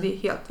 Så det är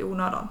helt i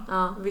onödan.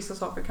 Vissa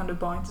saker kan du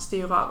bara inte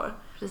styra över.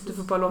 Precis. Du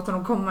får bara låta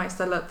dem komma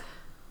istället.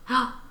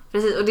 Ja,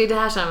 precis. Och det är det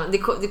här som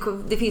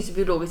det finns ju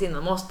biologiskt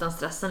inom oss, den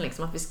stressen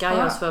liksom, att vi ska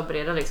göra oss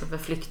förbereda liksom, för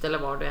flykt eller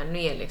vad det än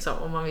är liksom.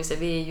 Om man vill säga,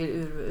 vi är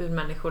ju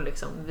urmänniskor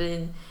liksom.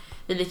 Vi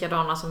är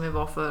likadana som vi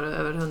var för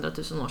över 100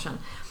 000 år sedan.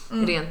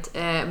 Rent,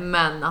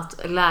 men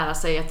att lära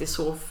sig att det är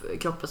så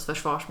kroppens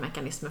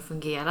försvarsmekanismer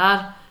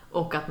fungerar.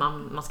 Och att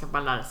man ska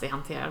bara lära sig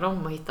hantera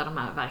dem och hitta de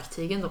här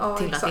verktygen då,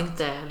 till exakt. Att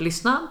inte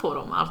lyssna på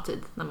dem alltid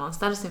när man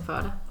ställs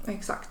inför det.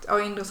 Exakt. Ja,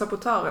 inre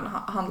sabotören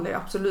handlar ju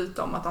absolut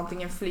om att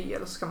antingen fly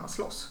eller så ska man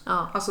slåss.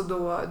 Alltså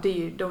då, det är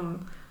ju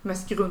de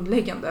mest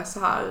grundläggande så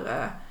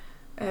här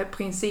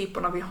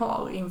principerna vi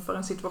har inför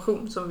en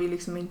situation som vi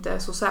liksom inte är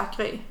så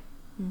säkra i.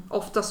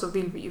 Ofta så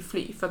vill vi ju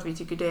fly för att vi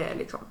tycker det är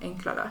liksom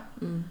enklare.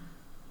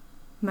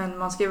 Men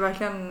man ska ju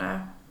verkligen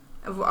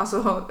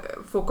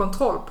få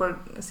kontroll på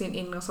sin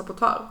inre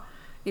sabotör.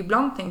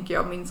 Ibland tänker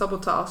jag min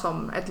sabotör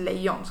som ett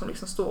lejon som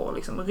liksom står och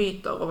liksom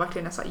ryter och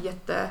verkligen är så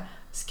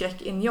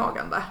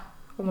jätteskräckinjagande.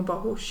 Och man bara,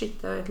 oh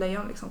shit, det är ett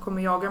lejon liksom,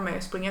 kommer jaga mig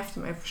och springa efter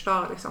mig och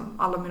förstöra liksom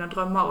alla mina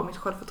drömmar och mitt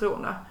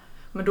självförtroende.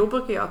 Men då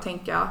brukar jag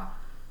tänka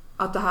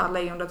att det här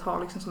lejonet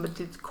har liksom som ett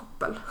litet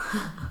koppel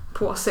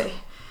på sig.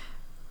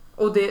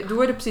 Och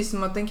då är det precis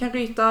som att den kan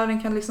ryta,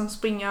 den kan liksom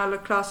springa eller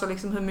klösa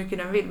liksom hur mycket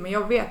den vill. Men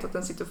jag vet att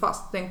den sitter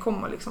fast. Den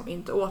kommer liksom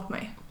inte åt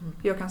mig.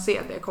 Jag kan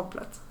se det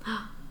kopplet.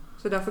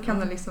 Så därför kan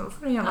den liksom,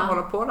 får den gärna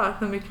hålla på där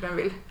hur mycket den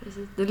vill.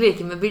 Precis. Du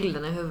leker med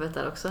bilderna i huvudet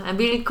där också. En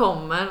bild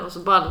kommer och så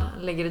bara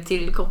lägger du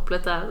till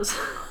kopplet där. Och så.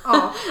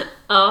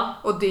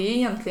 Och det är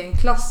egentligen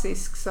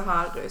klassisk så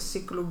här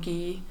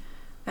psykologi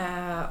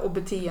och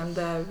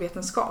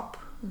beteendevetenskap.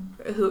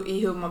 I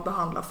hur man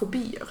behandlar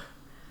fobier.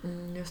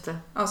 Just det.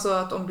 Alltså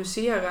att om du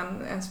ser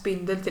en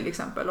spindel till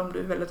exempel, om du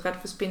är väldigt rädd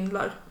för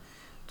spindlar,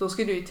 då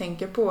ska du ju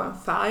tänka på en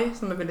färg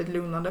som är väldigt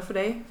lugnande för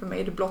dig. För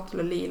mig är det blått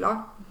eller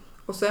lila.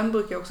 Och sen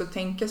brukar jag också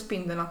tänka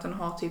spindeln att den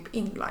har typ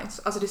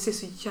inlines. Alltså det ser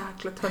så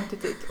jäkla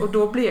töntigt ut. Och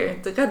då blir jag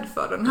inte rädd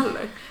för den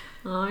heller.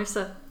 Ja, just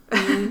det.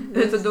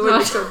 Utan då är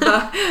liksom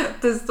där,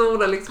 den står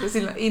där liksom med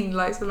sina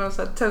inlines och någon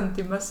så här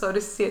töntig mössa och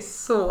det ser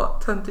så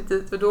töntigt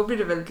ut. Och då blir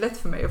det väldigt lätt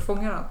för mig att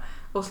fånga den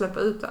och släppa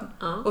ut den.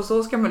 Och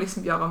så ska man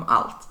liksom göra om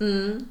allt.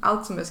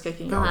 Allt som är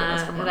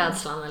skräckinjagande. Den här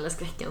rädslan eller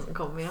skräcken som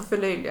kommer.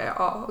 Förlöjliga,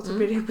 och så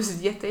blir det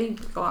plötsligt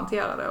jätteenkelt att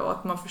hantera det och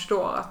att man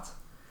förstår att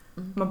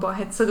man bara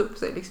hetsar upp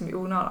sig liksom i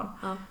onödan.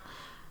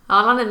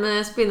 Alla ni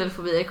med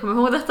spindelfobier, kom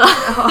ihåg detta.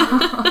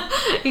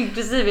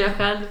 Inklusive jag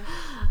själv.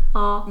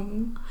 Ja,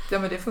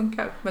 men det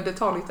funkar. Men det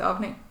tar lite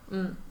övning.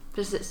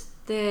 Precis.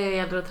 Det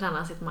gäller att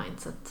träna sitt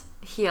mindset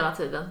hela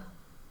tiden.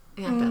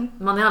 Egentligen.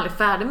 Man är aldrig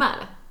färdig med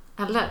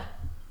det. Eller?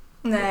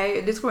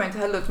 Nej, det tror jag inte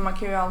heller. För man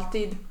kan ju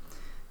alltid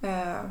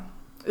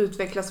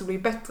utvecklas och bli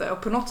bättre.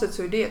 Och på något sätt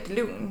så är det ett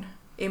lugn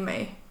i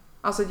mig.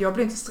 Alltså jag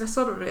blir inte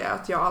stressad av det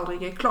att jag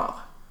aldrig är klar.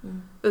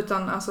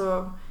 Utan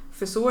alltså,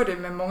 för så är det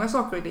med många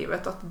saker i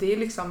livet. Att det är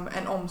liksom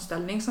en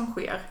omställning som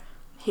sker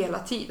hela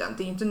tiden.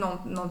 Det är inte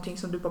någonting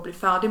som du bara blir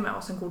färdig med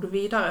och sen går du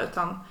vidare.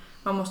 Utan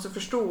man måste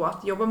förstå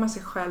att jobba med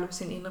sig själv,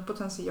 sin inre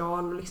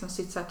potential och liksom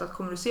sitt sätt att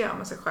kommunicera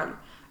med sig själv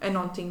är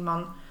någonting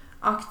man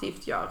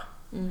aktivt gör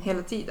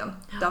hela tiden.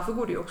 Därför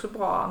går det ju också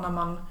bra när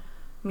man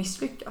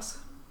misslyckas.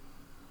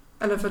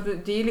 Eller för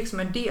att det är liksom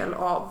en del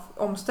av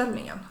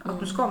omställningen. Att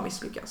du ska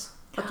misslyckas.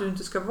 Att du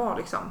inte ska vara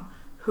liksom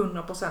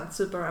 100%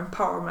 super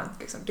empowerment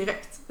liksom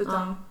direkt.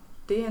 Utan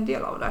det är en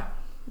del av det.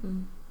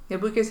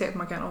 Jag brukar säga att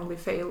man kan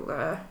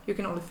you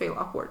can only fail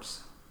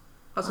upwards.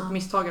 Alltså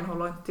misstagen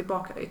håller inte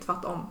tillbaka dig,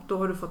 tvärtom. Då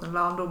har du fått en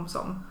lärdom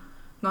som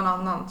någon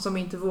annan som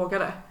inte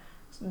vågade.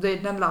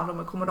 Den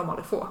lärdomen kommer de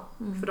aldrig få.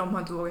 För de har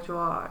inte vågat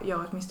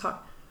göra ett misstag.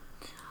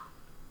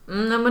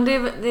 Nej, men det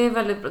är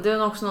väldigt bra. Det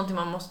är också någonting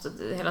man måste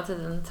hela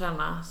tiden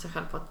träna sig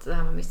själv på, att det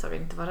här med misstag,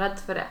 inte vara rädd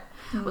för det.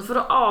 Och för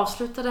att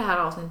avsluta det här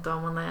avsnittet,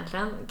 om man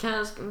egentligen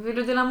vill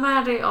du dela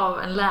med dig av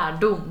en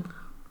lärdom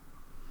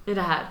i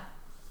det här?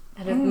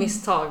 Eller ett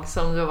misstag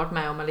som du har varit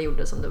med om eller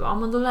gjorde som du var,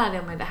 men då lärde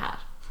jag mig det här.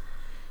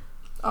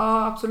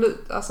 Ja,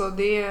 absolut. Alltså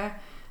det är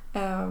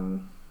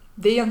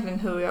egentligen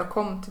hur jag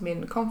kom till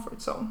min comfort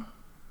zone.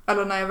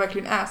 Eller när jag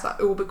verkligen är så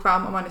här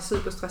obekväm och man är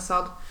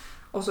superstressad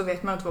och så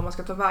vet man inte var man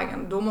ska ta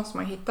vägen. Då måste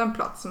man hitta en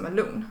plats som är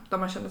lugn, där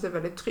man känner sig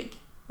väldigt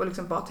trygg. Och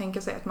liksom bara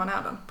tänka sig att man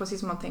är den. Precis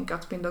som man tänker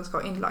att spindeln ska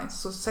ha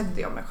inlines, så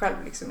sätter jag mig själv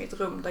liksom i ett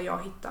rum där jag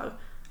hittar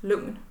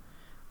lugn.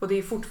 Och det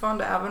är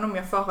fortfarande, även om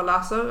jag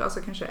föreläser, alltså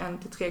kanske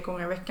 1 till 3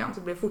 gånger i veckan,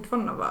 så blir jag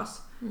fortfarande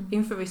nervös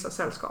inför vissa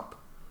sällskap.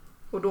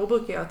 Och då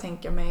brukar jag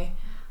tänka mig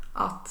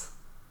att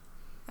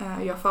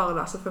jag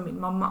föreläser för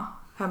min mamma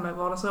hemma i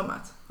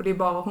vardagsrummet. Och det är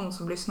bara hon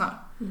som lyssnar.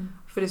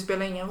 För det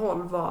spelar ingen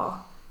roll vad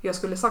jag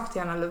skulle sagt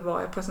till henne eller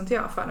vad jag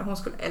presenterar för henne. Hon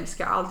skulle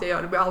älska allt jag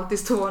gör. Det blir alltid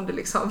stående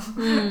liksom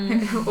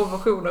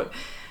ovationer.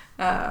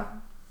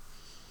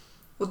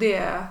 Och det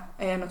är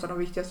en av de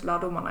viktigaste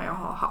lärdomarna jag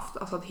har haft.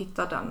 Alltså att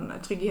hitta den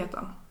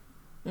tryggheten.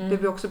 Det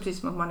blir också precis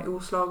som att man är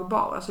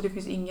oslagbar. Alltså det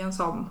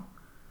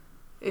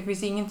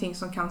finns ingenting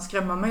som kan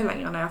skrämma mig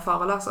längre när jag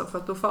föreläser. För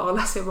att då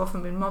föreläser jag bara för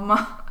min mamma.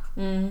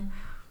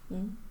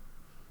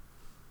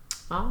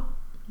 Ja,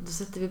 då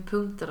sätter vi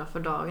punkter då för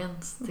dagen,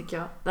 tycker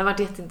jag. Det har varit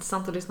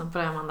jätteintressant att lyssna på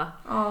dig, Amanda.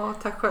 Ja,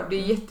 tack själv. Det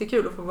är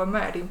jättekul att få vara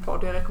med i din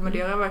podd. Jag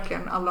rekommenderar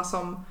verkligen alla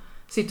som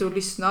sitter och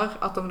lyssnar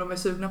att om de är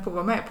sugna på att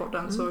vara med i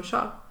podden så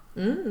kör.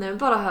 Det är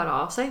bara att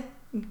höra av sig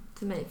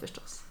till mig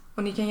förstås.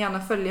 Och ni kan gärna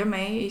följa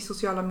mig i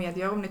sociala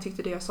medier om ni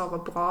tyckte det jag sa var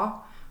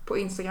bra. På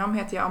Instagram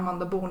heter jag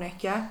Amanda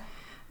Borneke.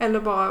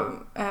 Eller bara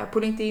på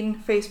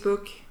LinkedIn,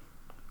 Facebook.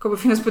 Kommer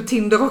finnas på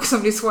Tinder också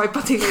om ni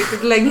swipar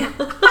tillräckligt länge.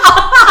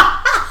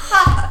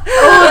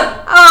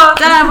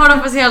 Det här var det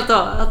officiellt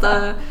då.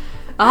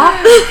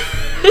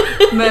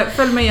 Men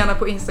följ mig gärna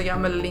på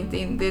Instagram eller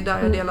LinkedIn. Det är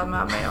där jag delar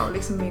med mig av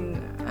liksom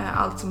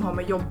allt som har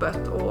med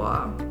jobbet och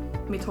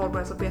mitt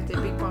hållbarhetsarbete i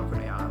byggbranschen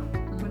att göra.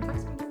 Men tack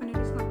så mycket för att ni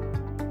lyssnade.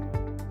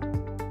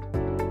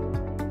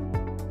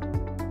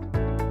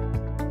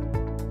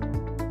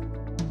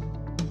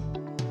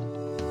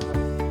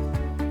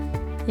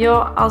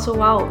 Ja, alltså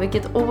wow,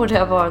 vilket år det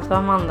har varit för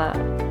Amanda.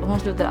 Hon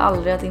slutar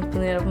aldrig att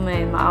imponera på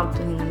mig med allt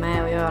hon hinner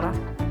med att göra.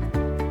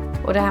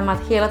 Och det här med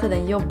att hela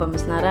tiden jobba med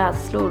sina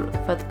rädslor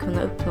för att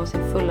kunna uppnå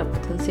sin fulla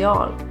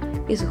potential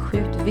är så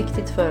sjukt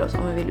viktigt för oss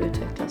om vi vill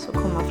utvecklas och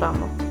komma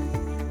framåt.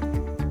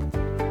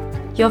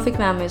 Jag fick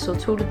med mig så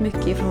otroligt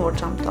mycket ifrån vårt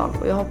samtal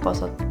och jag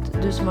hoppas att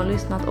du som har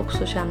lyssnat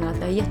också känner att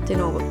jag har gett dig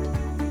något.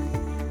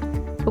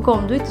 Och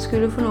om du inte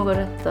skulle få något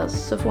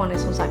rättas så får ni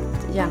som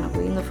sagt gärna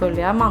gå in och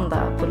följa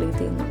Amanda på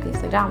LinkedIn och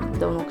Instagram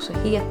där hon också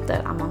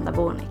heter Amanda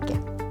Borneke.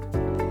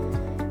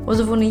 Och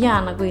så får ni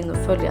gärna gå in och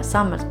följa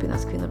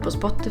Samhällsbyggnadskvinnor på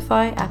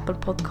Spotify, Apple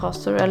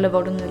Podcaster eller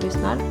var du nu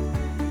lyssnar.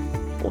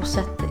 Och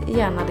sätt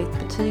gärna ditt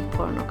betyg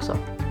på den också.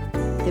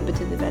 Det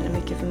betyder väldigt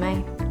mycket för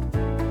mig.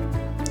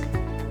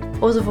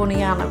 Och så får ni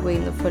gärna gå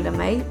in och följa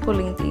mig på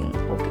LinkedIn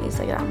och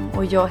Instagram.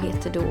 Och jag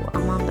heter då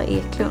Amanda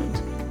Eklund.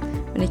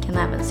 Men ni kan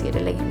även se det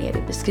längre ner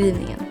i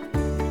beskrivningen.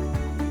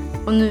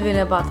 Och nu vill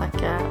jag bara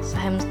tacka så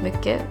hemskt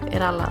mycket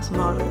er alla som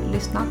har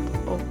lyssnat.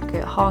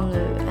 Och ha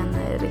nu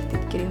en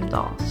riktigt grym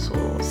dag så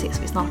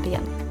ses vi snart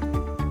igen.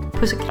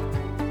 Puss och kram.